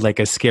oddly like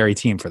a scary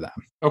team for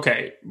them.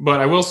 Okay. But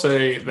I will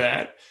say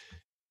that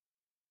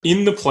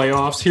in the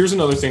playoffs, here's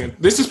another thing.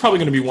 This is probably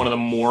going to be one of the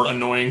more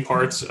annoying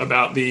parts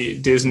about the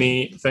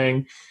Disney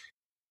thing.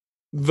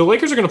 The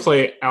Lakers are going to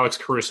play Alex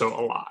Caruso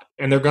a lot,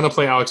 and they're going to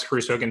play Alex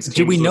Caruso against teams.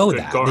 Do we know with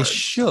that? Guards. They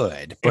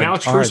should. And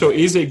Alex Caruso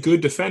is a good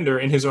defender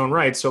in his own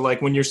right. So,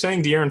 like, when you're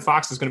saying De'Aaron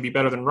Fox is going to be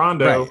better than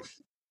Rondo, right.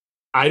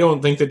 I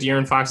don't think that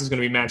De'Aaron Fox is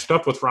going to be matched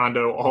up with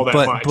Rondo all that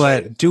much.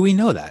 But do we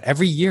know that?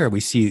 Every year we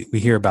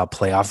hear about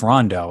playoff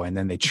Rondo, and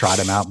then they trot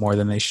him out more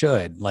than they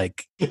should.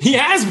 Like he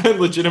has been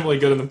legitimately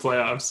good in the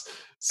playoffs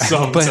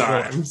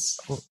sometimes.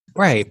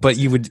 Right, but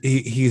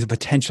he's a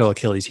potential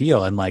Achilles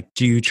heel, and like,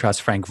 do you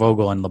trust Frank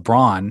Vogel and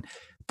LeBron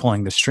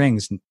pulling the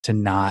strings to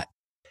not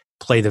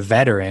play the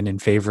veteran in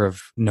favor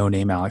of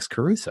no-name Alex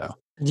Caruso?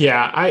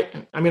 Yeah,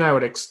 I mean, I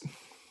would.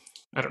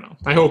 I don't know.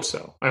 I hope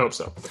so.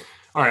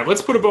 All right,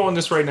 let's put a bow on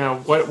this right now.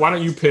 Why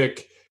don't you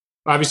pick?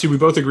 Obviously, we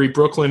both agree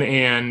Brooklyn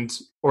and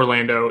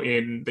Orlando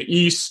in the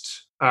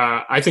East.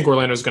 I think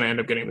Orlando is going to end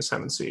up getting the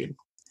 7th seed.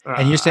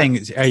 And you're saying,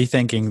 are you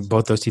thinking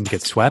both those teams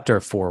get swept or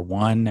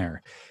 4-1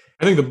 or?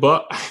 I think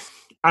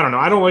I don't know.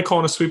 I don't like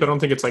calling a sweep. I don't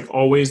think it's like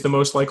always the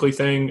most likely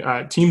thing.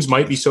 Teams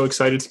might be so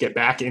excited to get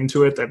back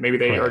into it that maybe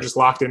they are just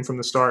locked in from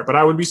the start. But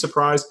I would be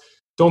surprised.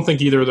 Don't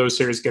think either of those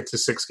series get to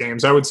 6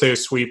 games. I would say a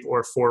sweep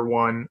or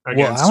 4-1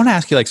 against. Well, I want to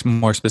ask you like some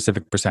more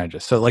specific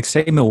percentages. So like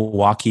say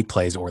Milwaukee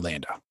plays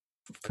Orlando,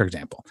 for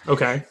example.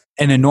 Okay.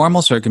 In a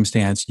normal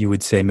circumstance, you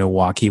would say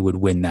Milwaukee would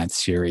win that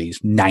series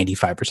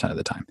 95% of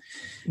the time.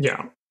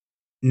 Yeah.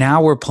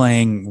 Now we're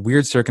playing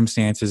weird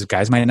circumstances.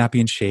 Guys might not be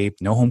in shape.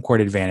 No home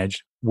court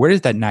advantage. Where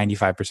does that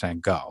 95%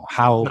 go?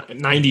 How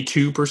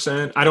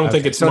 92%? I don't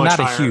think it's much not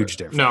higher. A huge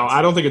difference. No,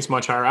 I don't think it's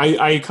much higher.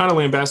 I kind of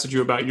lambasted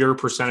you about your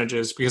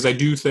percentages because I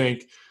do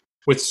think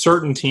with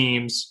certain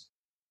teams,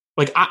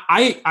 like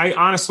I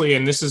honestly,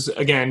 and this is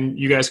again,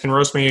 you guys can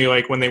roast me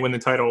like when they win the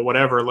title or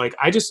whatever. Like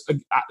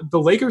the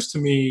Lakers to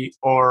me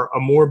are a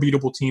more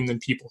beatable team than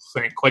people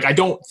think. Like I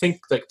don't think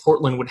that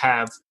Portland would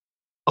have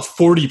a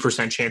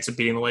 40% chance of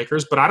beating the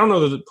Lakers, but I don't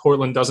know that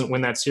Portland doesn't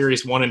win that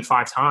series 1 in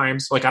 5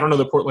 times. Like, I don't know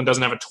that Portland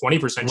doesn't have a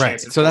 20% chance.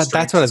 Right. So that's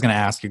what I was going to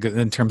ask you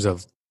in terms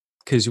of,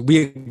 because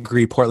we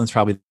agree Portland's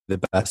probably the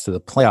best of the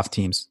playoff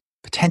teams,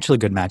 potentially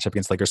good matchup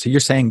against Lakers. So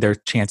you're saying their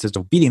chances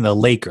of beating the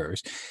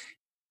Lakers,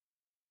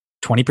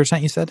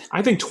 20%, you said?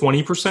 I think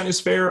 20% is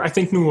fair. I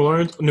think New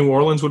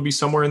Orleans would be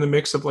somewhere in the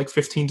mix of like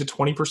 15 to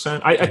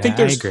 20%. I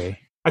agree.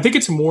 I think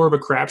it's more of a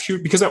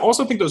crapshoot because I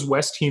also think those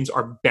West teams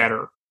are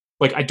better.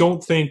 Like, I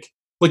don't think,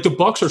 like the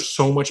Bucks are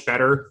so much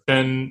better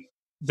than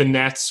the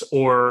Nets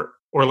or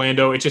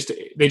Orlando.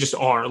 They just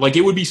are. Like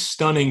it would be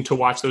stunning to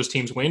watch those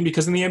teams win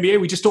because in the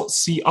NBA we just don't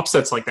see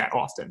upsets like that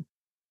often.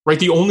 Right?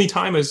 The only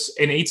time as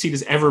an 8 seed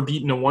has ever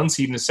beaten a 1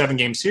 seed in a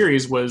 7-game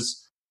series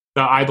was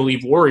the I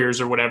Believe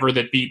Warriors or whatever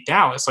that beat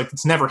Dallas. Like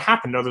it's never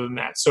happened other than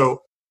that.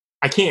 So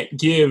I can't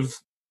give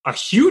a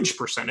huge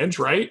percentage,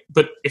 right?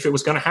 But if it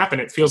was going to happen,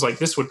 it feels like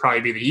this would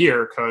probably be the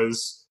year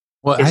because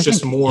there's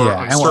just more.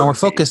 Yeah, and we're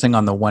focusing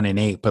on the 1 and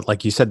 8, but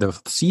like you said, the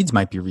seeds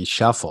might be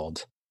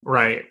reshuffled.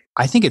 Right.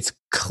 I think it's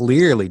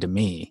clearly to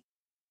me,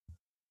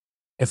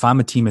 if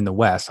I'm a team in the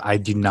West, I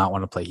do not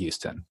want to play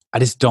Houston. I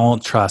just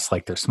don't trust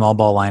like their small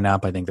ball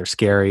lineup. I think they're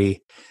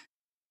scary.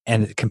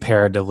 And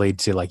comparatively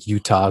to like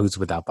Utah, who's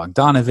without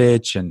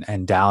Bogdanovich,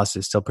 and Dallas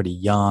is still pretty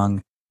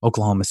young.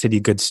 Oklahoma City,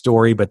 good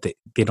story, but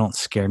they don't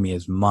scare me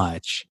as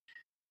much.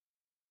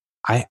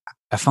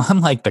 If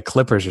I'm like the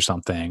Clippers or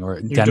something,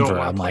 or Denver,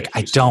 I'm like,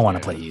 I don't want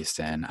to play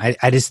Houston.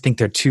 I just think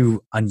they're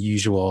too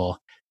unusual.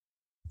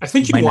 I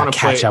think you want to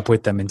catch up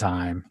with them in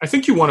time. I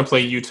think you want to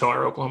play Utah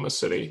or Oklahoma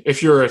City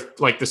if you're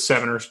like the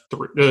 7 or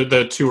 3,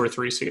 the 2 or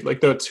 3 seed.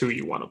 Like the 2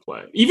 you want to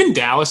play. Even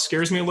Dallas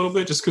scares me a little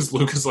bit just because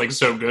Luke is like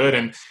so good.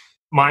 And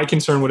my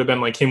concern would have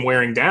been like him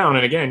wearing down.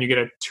 And again, you get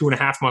a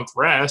 2.5 month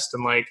rest,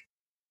 and like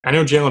I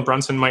know Jalen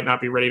Brunson might not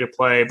be ready to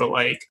play, but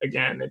like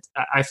again,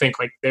 I think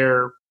like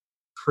they're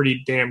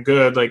pretty damn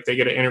good. Like they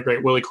get to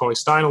integrate Willie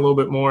Cauley-Stein a little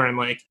bit more, and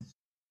like,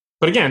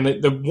 but again,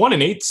 the 1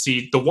 and 8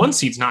 seed, the 1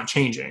 seed's not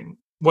changing.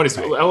 What is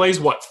LA's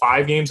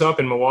 5 games up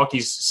and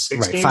Milwaukee's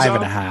 6 games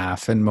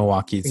 5.5, and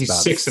Milwaukee's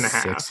about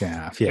 6.5.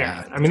 6.5.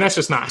 Yeah. I mean that's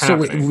just not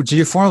happening. So,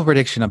 your formal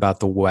prediction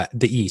about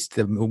the East,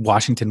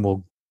 Washington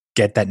will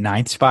get that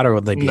 9th spot, or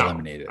will they be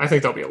eliminated? I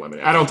think they'll be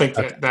eliminated. I don't think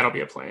that'll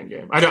be a play-in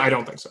game. I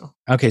don't think so.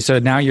 Okay, so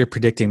now you're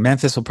predicting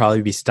Memphis will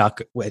probably be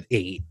stuck with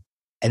 8.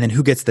 And then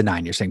who gets the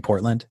 9? You're saying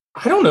Portland?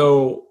 I don't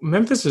know.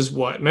 Memphis is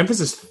what? Memphis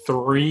is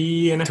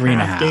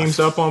 3.5 games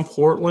up on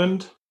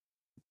Portland.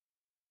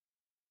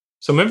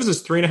 So Memphis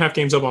is 3.5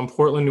 games up on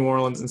Portland, New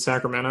Orleans, and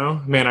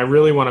Sacramento. Man, I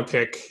really want to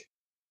pick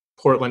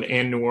Portland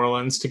and New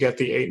Orleans to get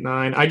the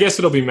 8-9. I guess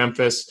it'll be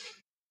Memphis.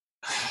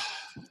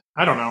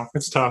 I don't know.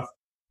 It's tough.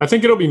 I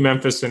think it'll be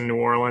Memphis and New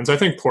Orleans. I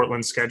think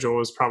Portland's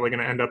schedule is probably going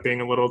to end up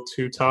being a little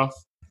too tough.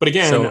 But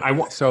again, I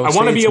want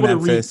to be able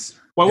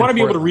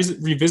to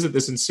revisit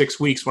this in 6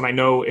 weeks when I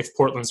know if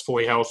Portland's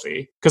fully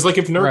healthy. Because like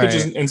if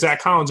Nurkic and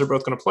Zach Collins are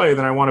both going to play,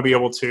 then I want to be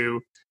able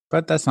to.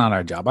 But that's not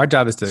our job. Our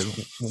job is to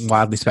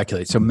wildly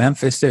speculate. So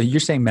Memphis, you're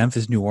saying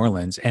Memphis, New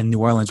Orleans, and New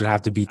Orleans would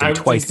have to beat them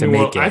twice to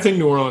make it. I think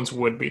New Orleans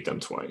would beat them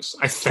twice.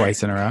 I think.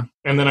 Twice in a row.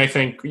 And then I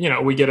think,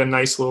 we get a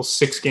nice little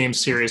 6-game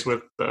series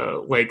with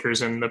the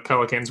Lakers and the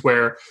Pelicans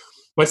where,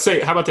 let's say,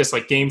 how about this?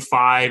 Like game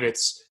 5,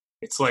 it's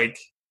like,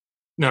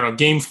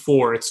 game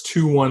 4, it's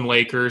 2-1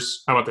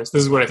 Lakers. How about this?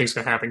 This is what I think is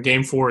going to happen.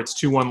 Game 4, it's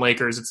 2-1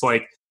 Lakers. It's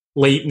like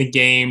late in the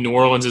game, New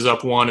Orleans is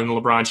up 1, and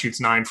LeBron shoots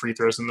 9 free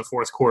throws in the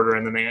 4th quarter,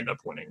 and then they end up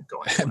winning.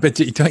 But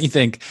don't you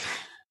think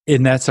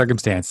in that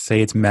circumstance, say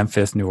it's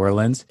Memphis, New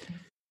Orleans,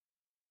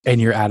 and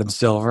you're Adam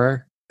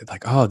Silver, it's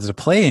like, oh, there's a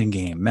play-in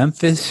game,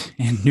 Memphis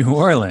and New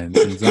Orleans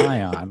and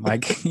Zion.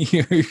 Like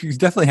you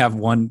definitely have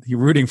one. You're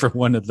rooting for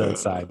one of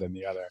those side than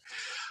the other.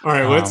 All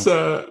right, let's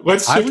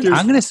shift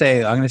I'm going to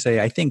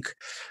say, I think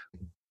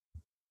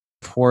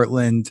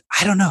Portland.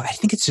 I don't know. I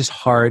think it's just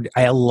hard.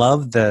 I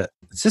love the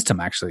system.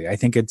 Actually, I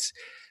think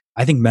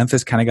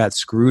Memphis kind of got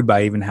screwed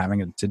by even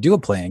having to do a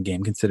play-in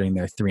game, considering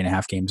they're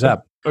 3.5 games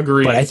up.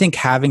 Agreed. But I think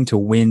having to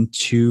win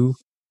 2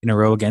 in a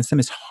row against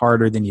them is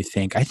harder than you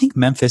think. I think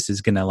Memphis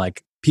is going to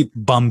like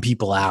bum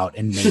people out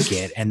and make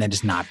it, and then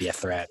just not be a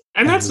threat.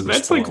 And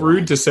that's like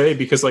rude to say,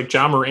 because like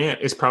Ja Morant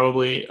is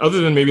probably,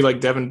 other than maybe like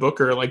Devin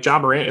Booker, like Ja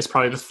Morant is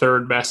probably the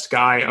third best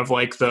guy of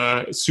like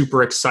the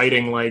super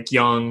exciting, like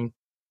young,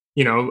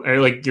 you know,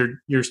 like your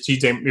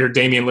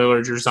Damian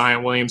Lillard, your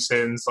Zion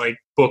Williamsons, like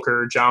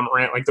Booker, Ja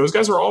Morant, like those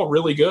guys are all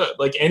really good.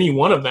 Like any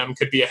one of them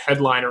could be a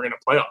headliner in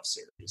a playoff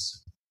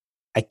series.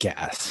 I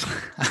guess.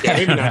 Yeah,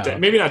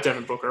 maybe not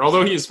Devin Booker,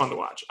 although he is fun to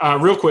watch.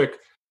 Real quick.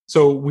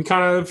 So we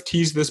kind of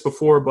teased this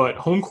before, but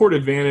home court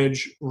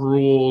advantage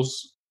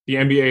rules the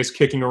NBA is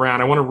kicking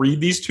around. I want to read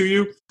these to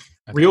you. Okay.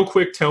 Real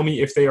quick, tell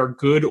me if they are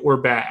good or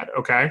bad,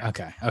 okay?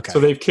 Okay. So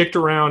they've kicked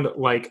around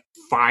like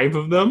 5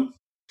 of them.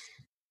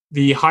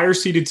 The higher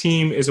seeded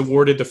team is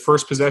awarded the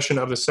first possession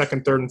of the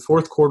second, third, and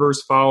fourth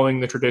quarters following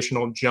the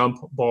traditional jump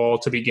ball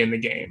to begin the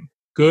game.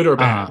 Good or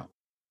bad?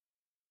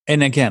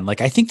 And again,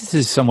 like I think this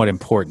is somewhat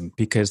important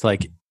because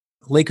like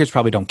Lakers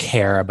probably don't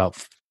care about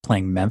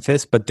playing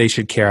Memphis, but they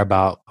should care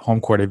about home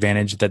court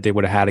advantage that they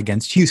would have had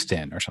against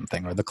Houston or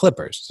something, or the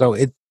Clippers. So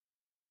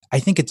I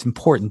think it's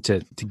important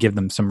to give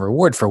them some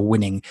reward for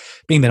winning,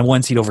 being the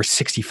 1 seed over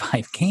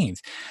 65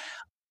 games.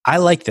 I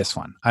like this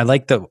one. I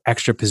like the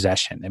extra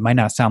possession. It might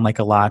not sound like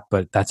a lot,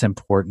 but that's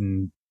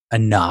important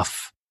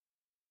enough.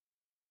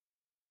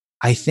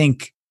 I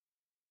think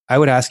I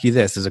would ask you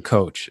this as a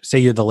coach. Say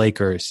you're the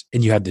Lakers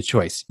and you had the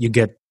choice. You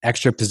get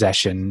extra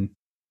possession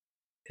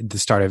at the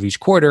start of each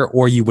quarter,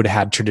 or you would have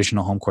had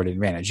traditional home court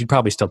advantage. You'd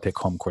probably still pick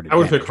home court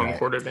advantage. I would pick home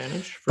court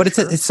advantage, but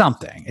it's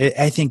something.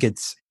 I think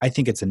it's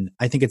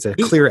a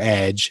clear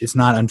edge. It's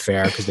not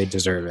unfair because they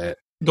deserve it.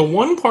 The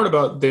one part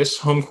about this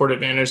home court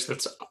advantage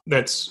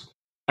that's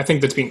I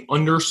think that's being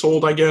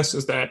undersold, I guess,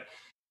 is that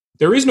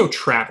there is no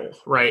travel,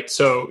 right?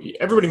 So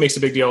everybody makes a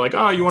big deal like,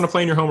 oh, you want to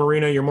play in your home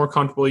arena, you're more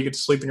comfortable, you get to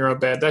sleep in your own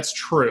bed. That's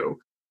true.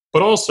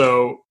 But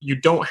also, you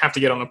don't have to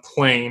get on a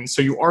plane,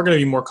 so you are going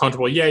to be more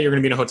comfortable. Yeah, you're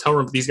going to be in a hotel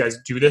room, but these guys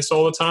do this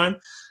all the time.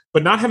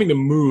 But not having to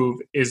move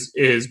is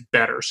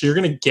better. So you're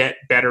going to get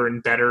better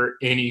and better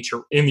in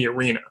the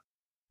arena,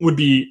 would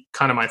be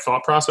kind of my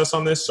thought process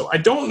on this. So I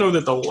don't know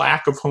that the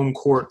lack of home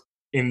court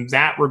in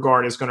that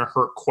regard is going to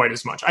hurt quite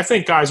as much. I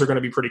think guys are going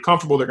to be pretty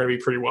comfortable. They're going to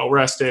be pretty well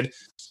rested.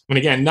 And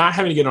again, not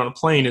having to get on a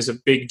plane is a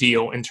big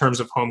deal in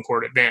terms of home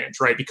court advantage,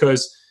 right?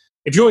 Because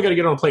if you only got to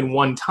get on a plane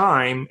one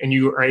time and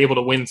you are able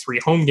to win 3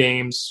 home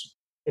games,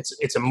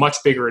 it's a much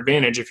bigger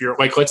advantage. If you're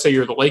like, let's say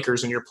you're the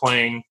Lakers and you're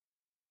playing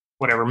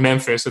whatever,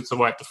 Memphis, it's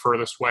the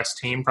furthest west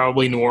team,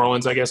 probably New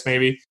Orleans, I guess,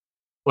 maybe.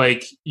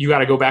 Like you got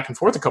to go back and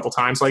forth a couple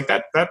times. Like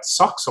that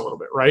sucks a little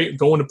bit, right?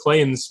 Going to play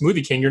in the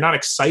Smoothie King, you're not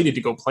excited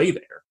to go play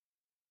there.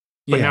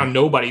 But now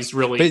nobody's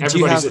really,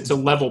 it's a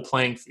level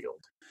playing field.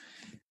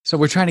 So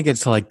we're trying to get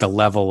to like the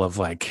level of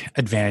like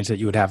advantage that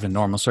you would have in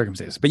normal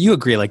circumstances. But you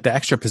agree, like the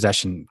extra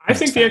possession. I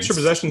think the extra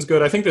possession is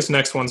good. I think this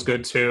next one's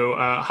good too.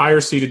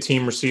 Higher seeded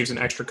team receives an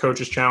extra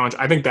coach's challenge.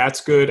 I think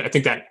that's good. I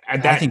think that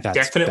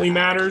definitely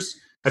matters.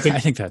 I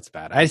think that's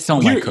bad. I just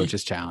don't like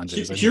coaches'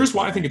 challenges. Here's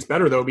why I think it's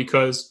better though,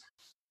 because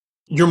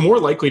you're more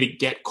likely to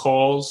get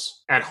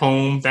calls at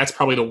home. That's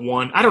probably the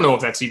one. I don't know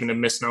if that's even a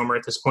misnomer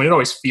at this point. It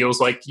always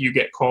feels like you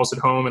get calls at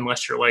home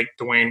unless you're like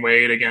Dwayne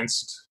Wade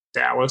against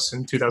Dallas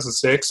in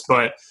 2006.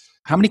 But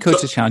how many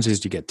coaches' challenges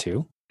do you get?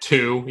 2?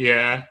 2,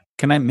 yeah.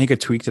 Can I make a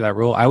tweak to that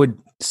rule? I would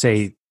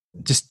say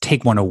just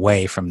take one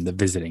away from the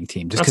visiting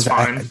team, just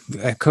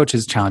because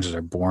coaches' challenges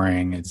are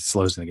boring. It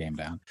slows the game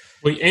down.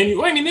 Well,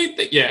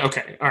 yeah,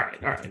 okay, all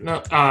right.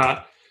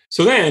 No,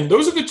 so then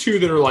those are the 2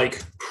 that are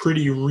like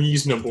pretty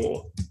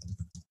reasonable.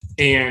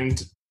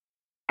 And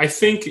I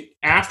think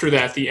after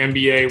that, the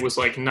NBA was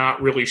like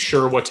not really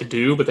sure what to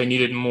do, but they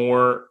needed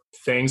more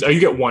things. Oh, you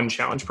get 1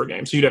 challenge per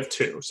game, so you'd have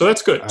 2. So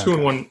that's good. Okay. 2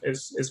 and 1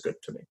 is good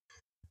to me.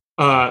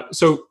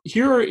 So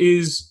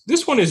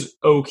this one is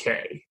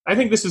okay. I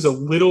think this is a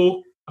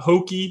little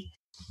hokey.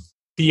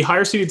 The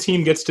higher seeded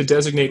team gets to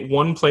designate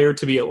 1 player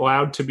to be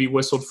allowed to be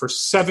whistled for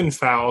 7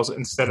 fouls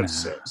instead of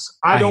 6.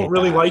 I don't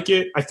really like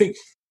it.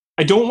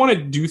 I don't want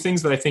to do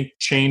things that I think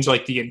change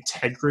like the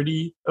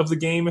integrity of the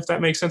game, if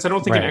that makes sense. I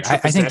don't think an extra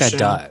possession. I think that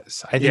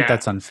does. I think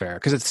that's unfair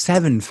because it's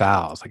 7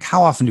 fouls. Like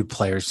how often do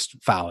players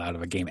foul out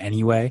of a game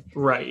anyway?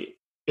 Right.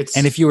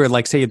 And if you were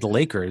like, say, the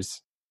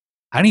Lakers,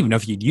 I don't even know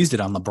if you'd used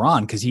it on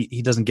LeBron because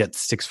he doesn't get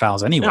 6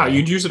 fouls anyway. No,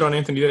 you'd use it on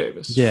Anthony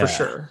Davis for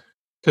sure.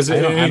 Because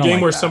in a game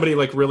where somebody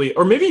like really,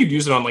 or maybe you'd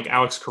use it on like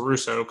Alex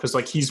Caruso because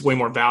like he's way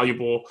more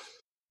valuable.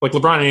 Like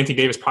LeBron and Anthony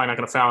Davis probably not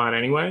going to foul out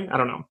anyway. I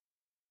don't know.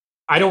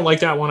 I don't like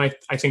that one.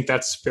 I think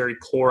that's very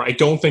poor. I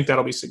don't think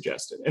that'll be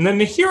suggested. And then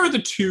here are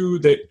the 2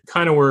 that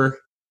kind of were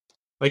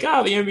like, the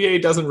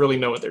NBA doesn't really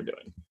know what they're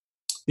doing.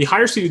 The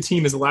higher seeded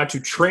team is allowed to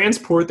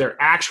transport their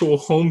actual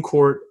home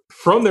court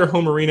from their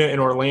home arena in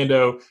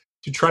Orlando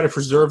to try to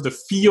preserve the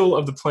feel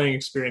of the playing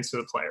experience to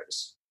the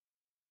players.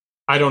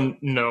 I don't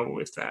know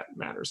if that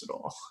matters at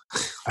all.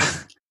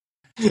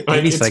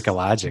 Maybe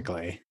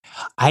psychologically.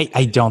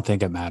 I don't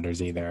think it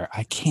matters either.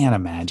 I can't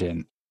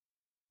imagine.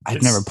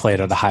 I've never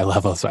played at a high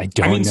level, so I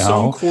don't know.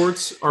 Some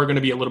courts are going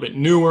to be a little bit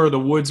newer, the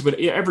woods, but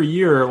every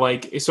year,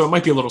 so it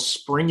might be a little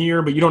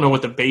springier, but you don't know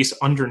what the base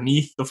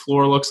underneath the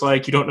floor looks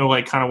like. You don't know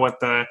kind of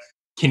what the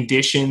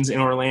conditions in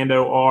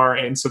Orlando are,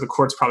 and so the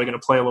court's probably going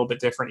to play a little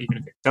bit different, even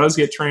if it does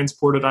get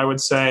transported, I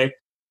would say.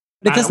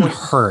 But it doesn't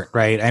hurt,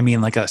 right? I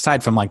mean,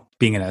 aside from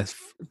being an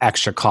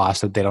extra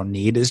cost that they don't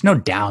need, there's no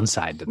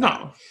downside to that.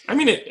 No. I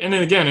mean, it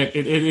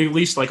at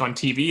least on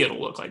TV, it'll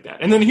look like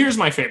that. And then here's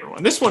my favorite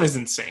one. This one is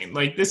insane.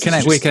 Can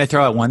I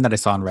throw out one that I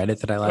saw on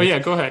Reddit that I like? Oh yeah,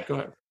 go ahead.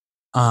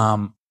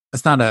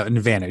 It's not an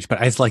advantage, but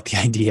I just like the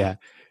idea,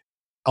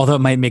 although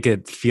it might make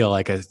it feel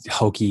like a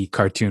hokey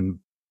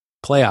cartoon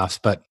playoffs,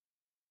 but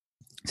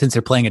since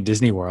they're playing at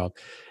Disney World,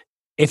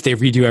 if they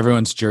redo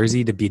everyone's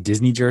jersey to be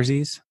Disney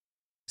jerseys,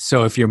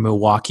 so if you're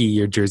Milwaukee,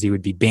 your jersey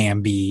would be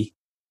Bambi.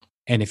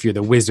 And if you're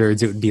the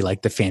Wizards, it would be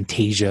the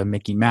Fantasia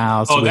Mickey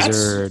Mouse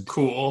Wizard. That's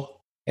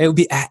cool. It would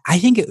be, I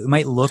think it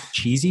might look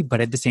cheesy, but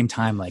at the same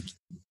time,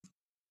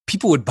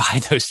 people would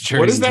buy those jerseys.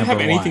 What does that have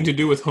anything to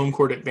do with home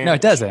court advantage? No,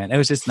 it doesn't. It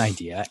was just an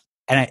idea.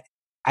 And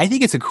I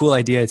think it's a cool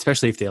idea,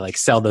 especially if they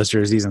sell those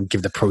jerseys and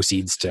give the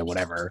proceeds to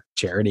whatever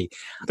charity.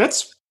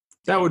 That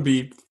would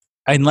be.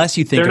 Unless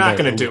you think they're not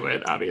going to do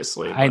it,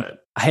 obviously.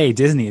 Hey,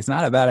 Disney, it's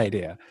not a bad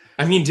idea.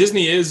 I mean,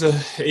 Disney is a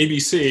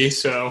ABC,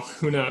 so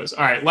who knows?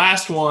 All right,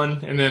 last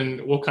one, and then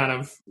we'll kind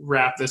of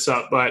wrap this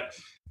up. But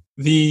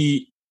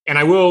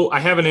I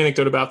have an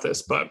anecdote about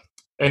this, but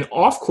an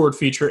off-court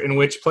feature in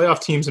which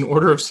playoff teams in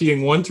order of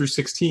seeding 1 through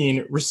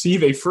 16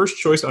 receive a first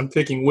choice on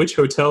picking which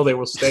hotel they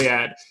will stay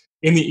at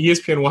in the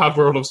ESPN Wild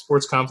World of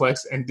Sports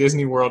Complex and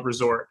Disney World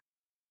Resort.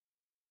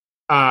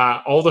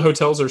 All the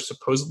hotels are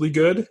supposedly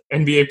good.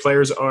 NBA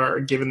players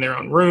are given their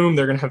own room.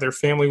 They're going to have their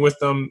family with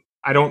them.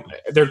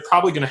 They're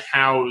probably going to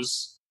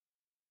house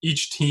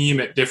each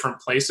team at different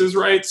places,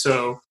 right?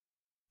 So,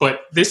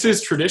 but this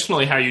is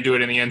traditionally how you do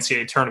it in the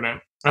NCAA tournament.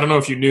 I don't know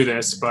if you knew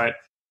this, but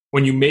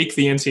when you make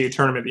the NCAA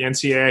tournament, the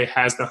NCAA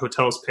has the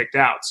hotels picked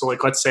out. So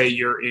let's say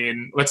we're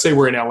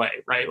in LA,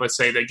 right? Let's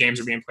say the games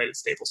are being played at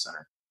Staples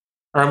Center.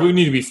 Or we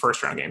need to be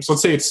first round games.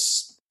 Let's say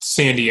it's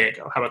San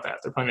Diego. How about that?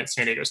 They're playing at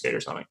San Diego State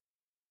or something.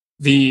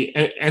 The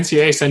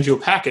NCAA sends you a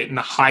packet, and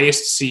the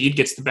highest seed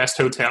gets the best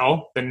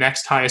hotel. The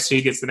next highest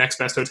seed gets the next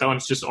best hotel, and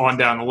it's just on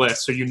down the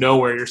list. So you know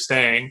where you're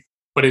staying,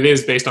 but it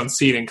is based on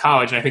seed in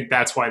college, and I think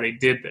that's why they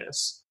did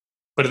this.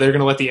 But they're going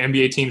to let the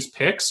NBA teams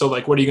pick. So,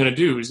 what are you going to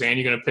do, Zan?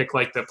 You're going to pick,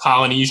 the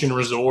Polynesian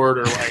resort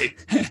or,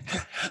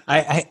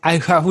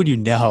 how would you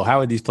know? How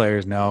would these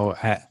players know?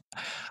 I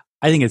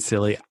think it's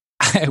silly.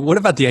 What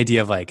about the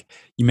idea of,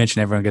 you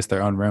mentioned everyone gets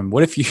their own room.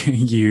 What if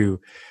you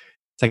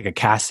it's like a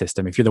caste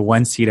system. If you're the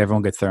 1 seed,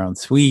 everyone gets their own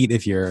suite.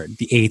 If you're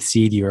the 8th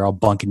seed, you're all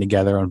bunking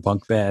together on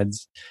bunk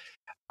beds.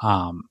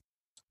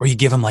 Or you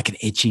give them an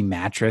itchy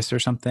mattress or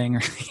something,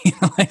 or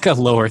a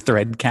lower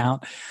thread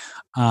count.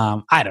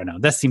 I don't know.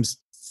 That seems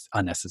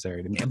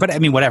unnecessary to me. But I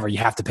mean, whatever. You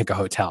have to pick a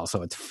hotel,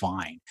 so it's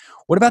fine.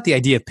 What about the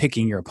idea of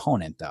picking your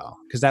opponent, though?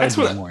 Because that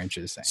would be more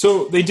interesting.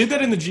 So they did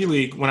that in the G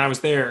League when I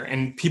was there,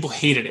 and people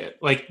hated it.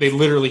 They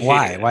literally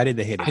hated it. Why did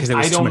they hate it? Because there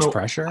was too much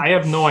pressure? I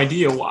have no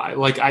idea why.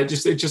 It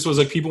just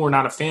was people were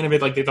not a fan of it.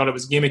 They thought it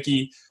was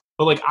gimmicky.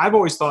 But I've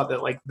always thought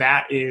that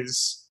that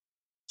is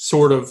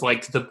sort of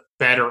the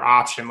better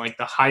option.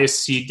 The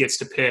highest seed gets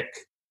to pick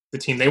the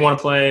team they want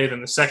to play,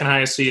 then the second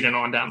highest seed, and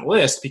on down the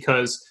list,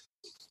 because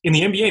in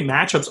the NBA,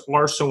 matchups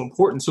are so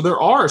important. So there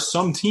are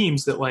some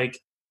teams that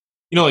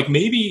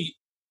maybe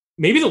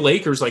the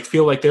Lakers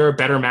feel like they're a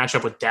better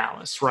matchup with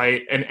Dallas,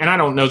 right? And I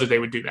don't know that they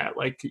would do that.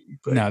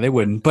 No, they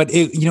wouldn't. But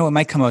it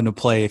might come into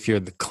play if you're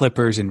the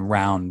Clippers in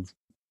round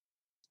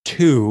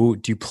 2.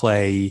 Do you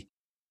play,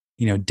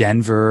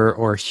 Denver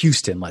or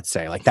Houston? Let's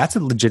say that's a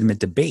legitimate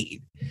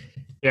debate.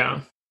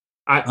 Yeah,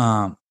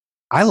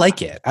 I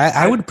like it.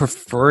 I would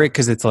prefer it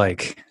because it's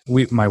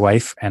my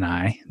wife and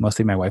I,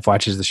 mostly my wife,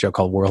 watches the show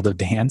called World of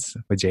Dance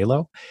with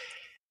J-Lo.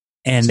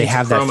 And they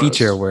have that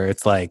feature where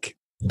it's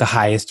the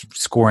highest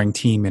scoring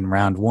team in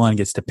round 1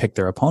 gets to pick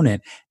their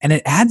opponent. And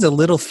it adds a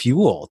little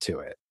fuel to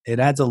it. It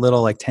adds a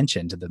little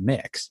tension to the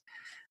mix.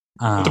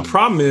 But the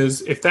problem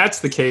is, if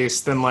that's the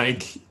case, then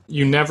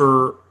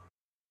the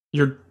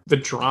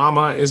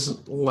drama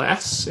is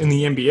less in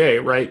the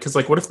NBA, right? Because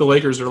what if the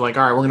Lakers are all right,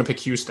 we're going to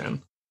pick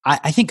Houston?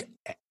 I think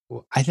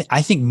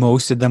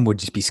most of them would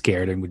just be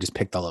scared and would just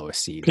pick the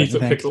lowest seed. Pick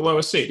the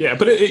lowest seed, yeah.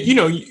 But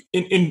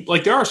in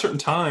there are certain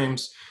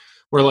times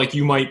where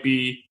you might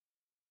be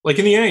in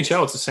the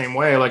NHL, it's the same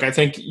way. I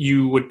think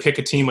you would pick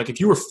a team if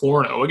you were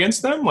 4-0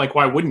 against them.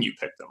 Why wouldn't you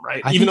pick them,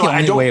 right? I think the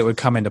only way it would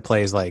come into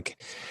play is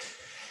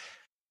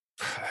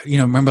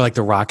remember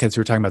the Rockets.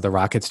 We were talking about the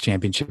Rockets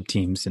championship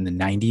teams in the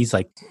 90s.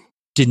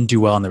 Didn't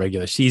do well in the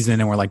regular season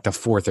and were the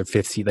 4th or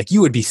 5th seed. You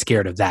would be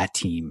scared of that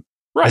team.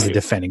 Right. As a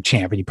defending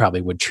champ, and you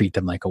probably would treat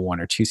them like a 1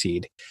 or 2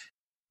 seed.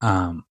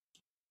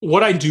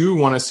 What I do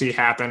want to see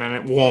happen, and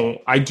it won't,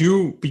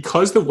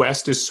 because the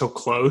West is so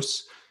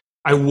close,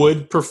 I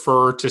would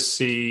prefer to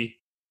see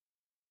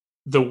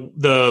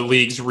the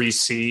leagues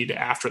reseed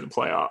after the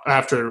playoff,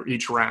 after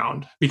each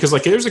round, because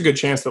there's a good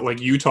chance that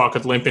Utah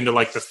could limp into the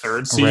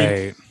 3rd seed,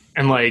 right.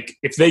 And like,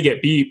 if they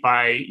get beat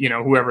by,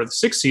 whoever the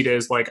 6th seed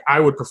is, like,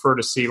 I would prefer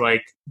to see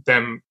like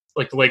them,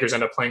 like the Lakers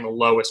end up playing the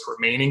lowest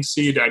remaining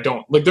seed. They're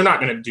not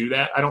going to do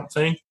that, I don't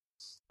think.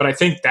 But I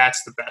think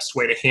that's the best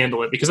way to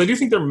handle it, because I do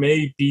think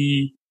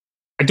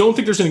I don't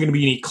think there's going to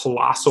be any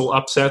colossal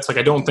upsets. Like,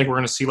 I don't think we're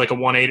going to see like a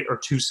 1-8 or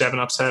 2-7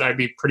 upset. I'd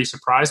be pretty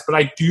surprised. But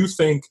I do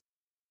think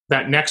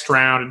that next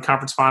round in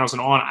conference finals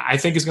and on, I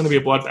think is going to be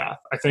a bloodbath.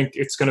 I think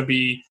it's going to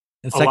be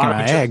the second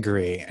round. I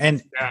agree.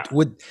 And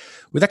would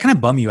that kind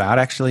of bum you out,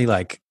 actually?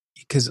 Like,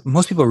 because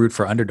most people root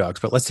for underdogs,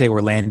 but let's say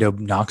Orlando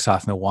knocks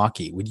off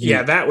Milwaukee. Would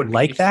you that would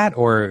like that,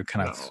 or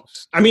kind of?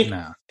 I mean,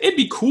 it'd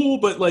be cool,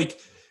 but like,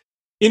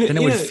 then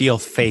it would feel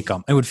fake.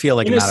 It would feel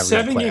like in not a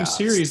 7-game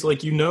series.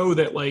 Like,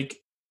 that like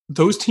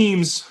those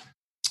teams.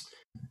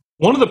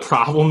 One of the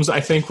problems I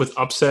think with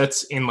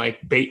upsets in like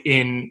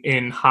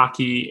in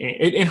hockey,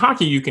 in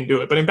hockey you can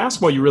do it, but in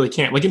basketball you really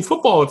can't. Like in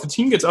football, if the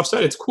team gets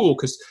upset, it's cool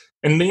because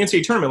in the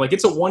NCAA tournament, like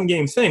it's a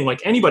 1-game thing.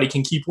 Like anybody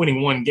can keep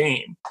winning 1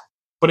 game.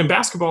 But in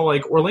basketball,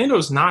 like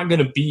Orlando's not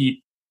going to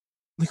beat.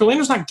 Like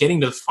Orlando's not getting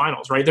to the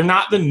finals, right? They're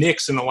not the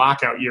Knicks in the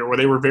lockout year where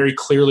they were very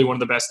clearly one of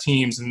the best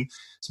teams, and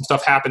some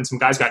stuff happened. Some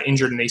guys got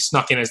injured and they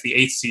snuck in as the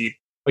 8th seed.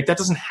 Like that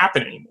doesn't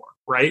happen anymore,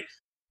 right?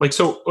 Like,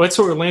 so let's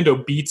say Orlando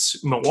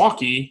beats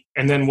Milwaukee,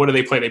 and then what do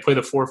they play? They play the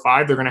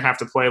 4-5. They're going to have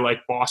to play like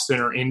Boston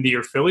or Indy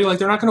or Philly. Like,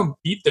 they're not going to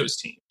beat those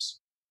teams.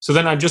 So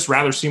then I'd just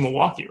rather see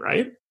Milwaukee,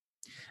 right?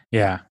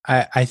 Yeah,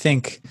 I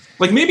think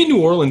like maybe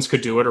New Orleans could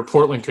do it or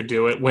Portland could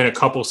do it, win a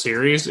couple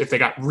series if they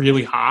got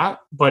really hot,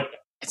 but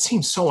it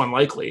seems so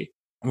unlikely.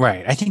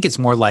 Right. I think it's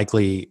more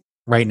likely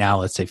right now,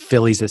 let's say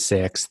Philly's the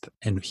 6th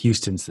and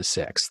Houston's the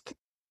 6th.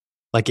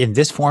 Like in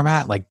this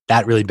format, like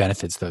that really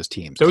benefits those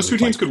teams. Those 2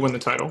 teams could win the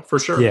title for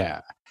sure.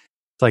 Yeah.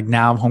 Like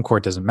now home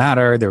court doesn't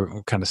matter. They're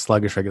kind of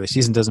sluggish. Regular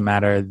season doesn't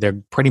matter. They're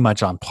pretty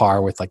much on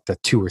par with like the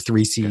 2 or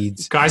 3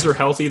 seeds. Guys are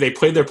healthy. They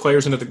played their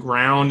players into the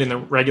ground in the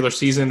regular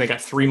season. They got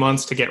 3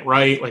 months to get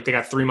right. Like they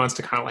got 3 months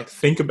to kind of like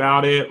think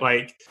about it.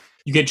 Like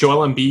you get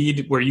Joel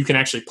Embiid where you can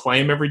actually play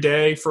him every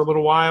day for a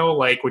little while,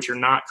 like which you're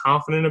not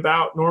confident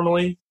about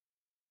normally.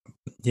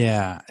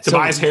 Yeah.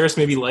 Tobias Harris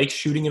maybe likes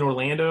shooting in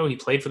Orlando. He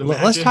played for the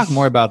Magic. Let's talk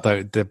more about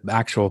the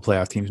actual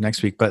playoff teams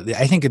next week. But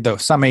I think the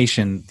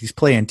summation, these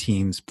play-in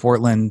teams,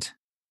 Portland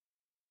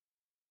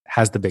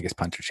has the biggest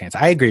puncher chance.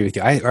 I agree with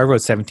you. I wrote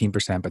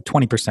 17%, but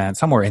 20%,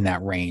 somewhere in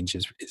that range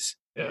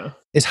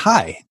is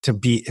high to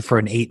be for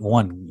an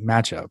 8-1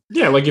 matchup.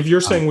 Yeah, like if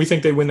you're saying we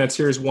think they win that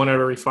series 1 out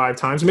of every 5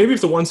 times, maybe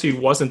if the 1 seed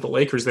wasn't the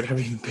Lakers, they'd have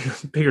an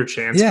even bigger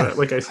chance. Yeah, but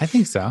like I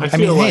think so. I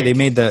mean, hey, they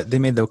made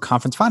the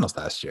conference finals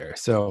last year,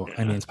 so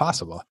I mean, it's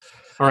possible.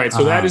 All right,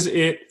 so that is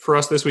it for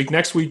us this week.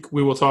 Next week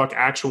we will talk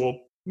actual.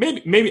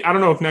 Maybe I don't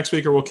know if next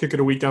week or we'll kick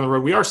it a week down the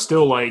road. We are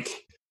still like.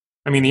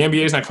 I mean, the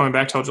NBA is not coming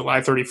back till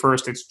July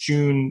 31st. It's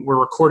June. We're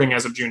recording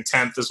as of June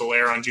 10th. This will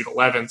air on June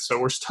 11th. So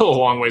we're still a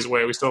long ways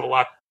away. We still have a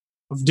lot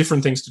of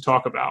different things to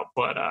talk about.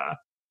 But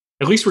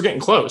at least we're getting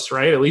close,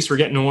 right? At least we're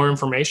getting more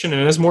information.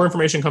 And as more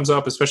information comes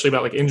up, especially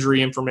about like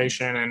injury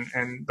information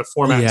and the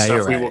format and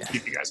stuff, we will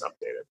keep you guys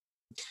updated.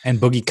 And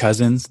the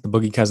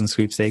Boogie Cousins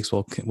sweepstakes,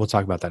 we'll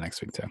talk about that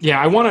next week too.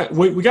 Yeah,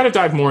 we got to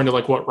dive more into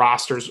like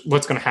what's going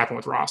to happen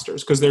with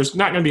rosters, because there's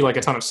not going to be like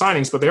a ton of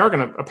signings, but they are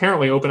going to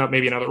apparently open up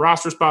maybe another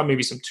roster spot,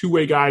 maybe some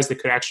 2-way guys that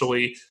could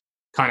actually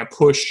kind of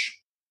push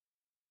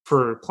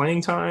for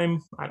playing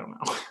time. I don't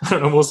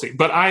know. We'll see.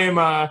 But I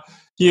am.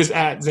 He is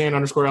at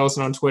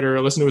Zan_Ellison on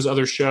Twitter. Listen to his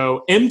other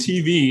show,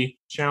 MTV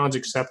Challenge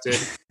Accepted.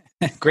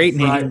 Great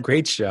name,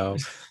 great show.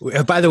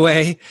 By the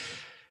way.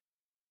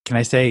 Can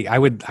I say I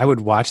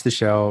would watch the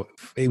show?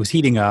 It was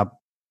heating up.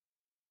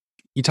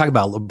 You talk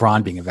about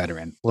LeBron being a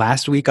veteran.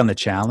 Last week on the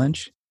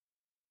Challenge,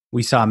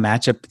 we saw a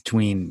matchup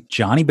between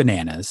Johnny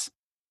Bananas,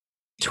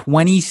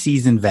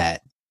 20-season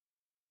vet,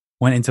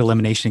 went into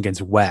elimination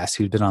against Wes,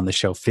 who's been on the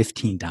show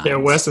 15 times. Yeah,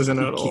 Wes is in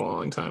it a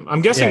long time.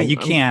 I'm guessing. Yeah, you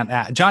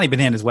can't. Johnny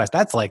Bananas Wes,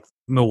 that's like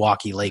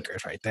Milwaukee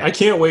Lakers right there. I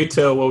can't wait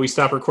till we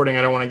stop recording.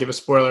 I don't want to give a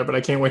spoiler, but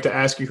I can't wait to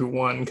ask you who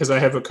won because I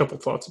have a couple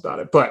thoughts about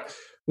it. But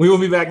we will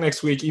be back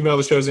next week. Email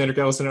the show,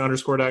 Zandrick_Ellison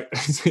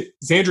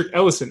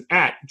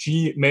at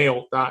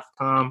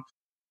gmail.com.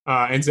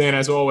 And Zan,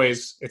 as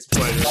always, it's a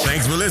pleasure.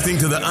 Thanks for listening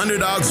to the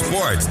Underdog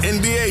Sports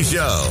NBA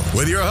Show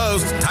with your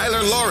hosts,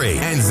 Tyler Laurie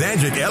and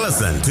Zandrick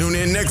Ellison. Tune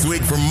in next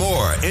week for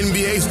more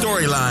NBA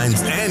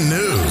storylines and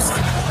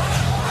news.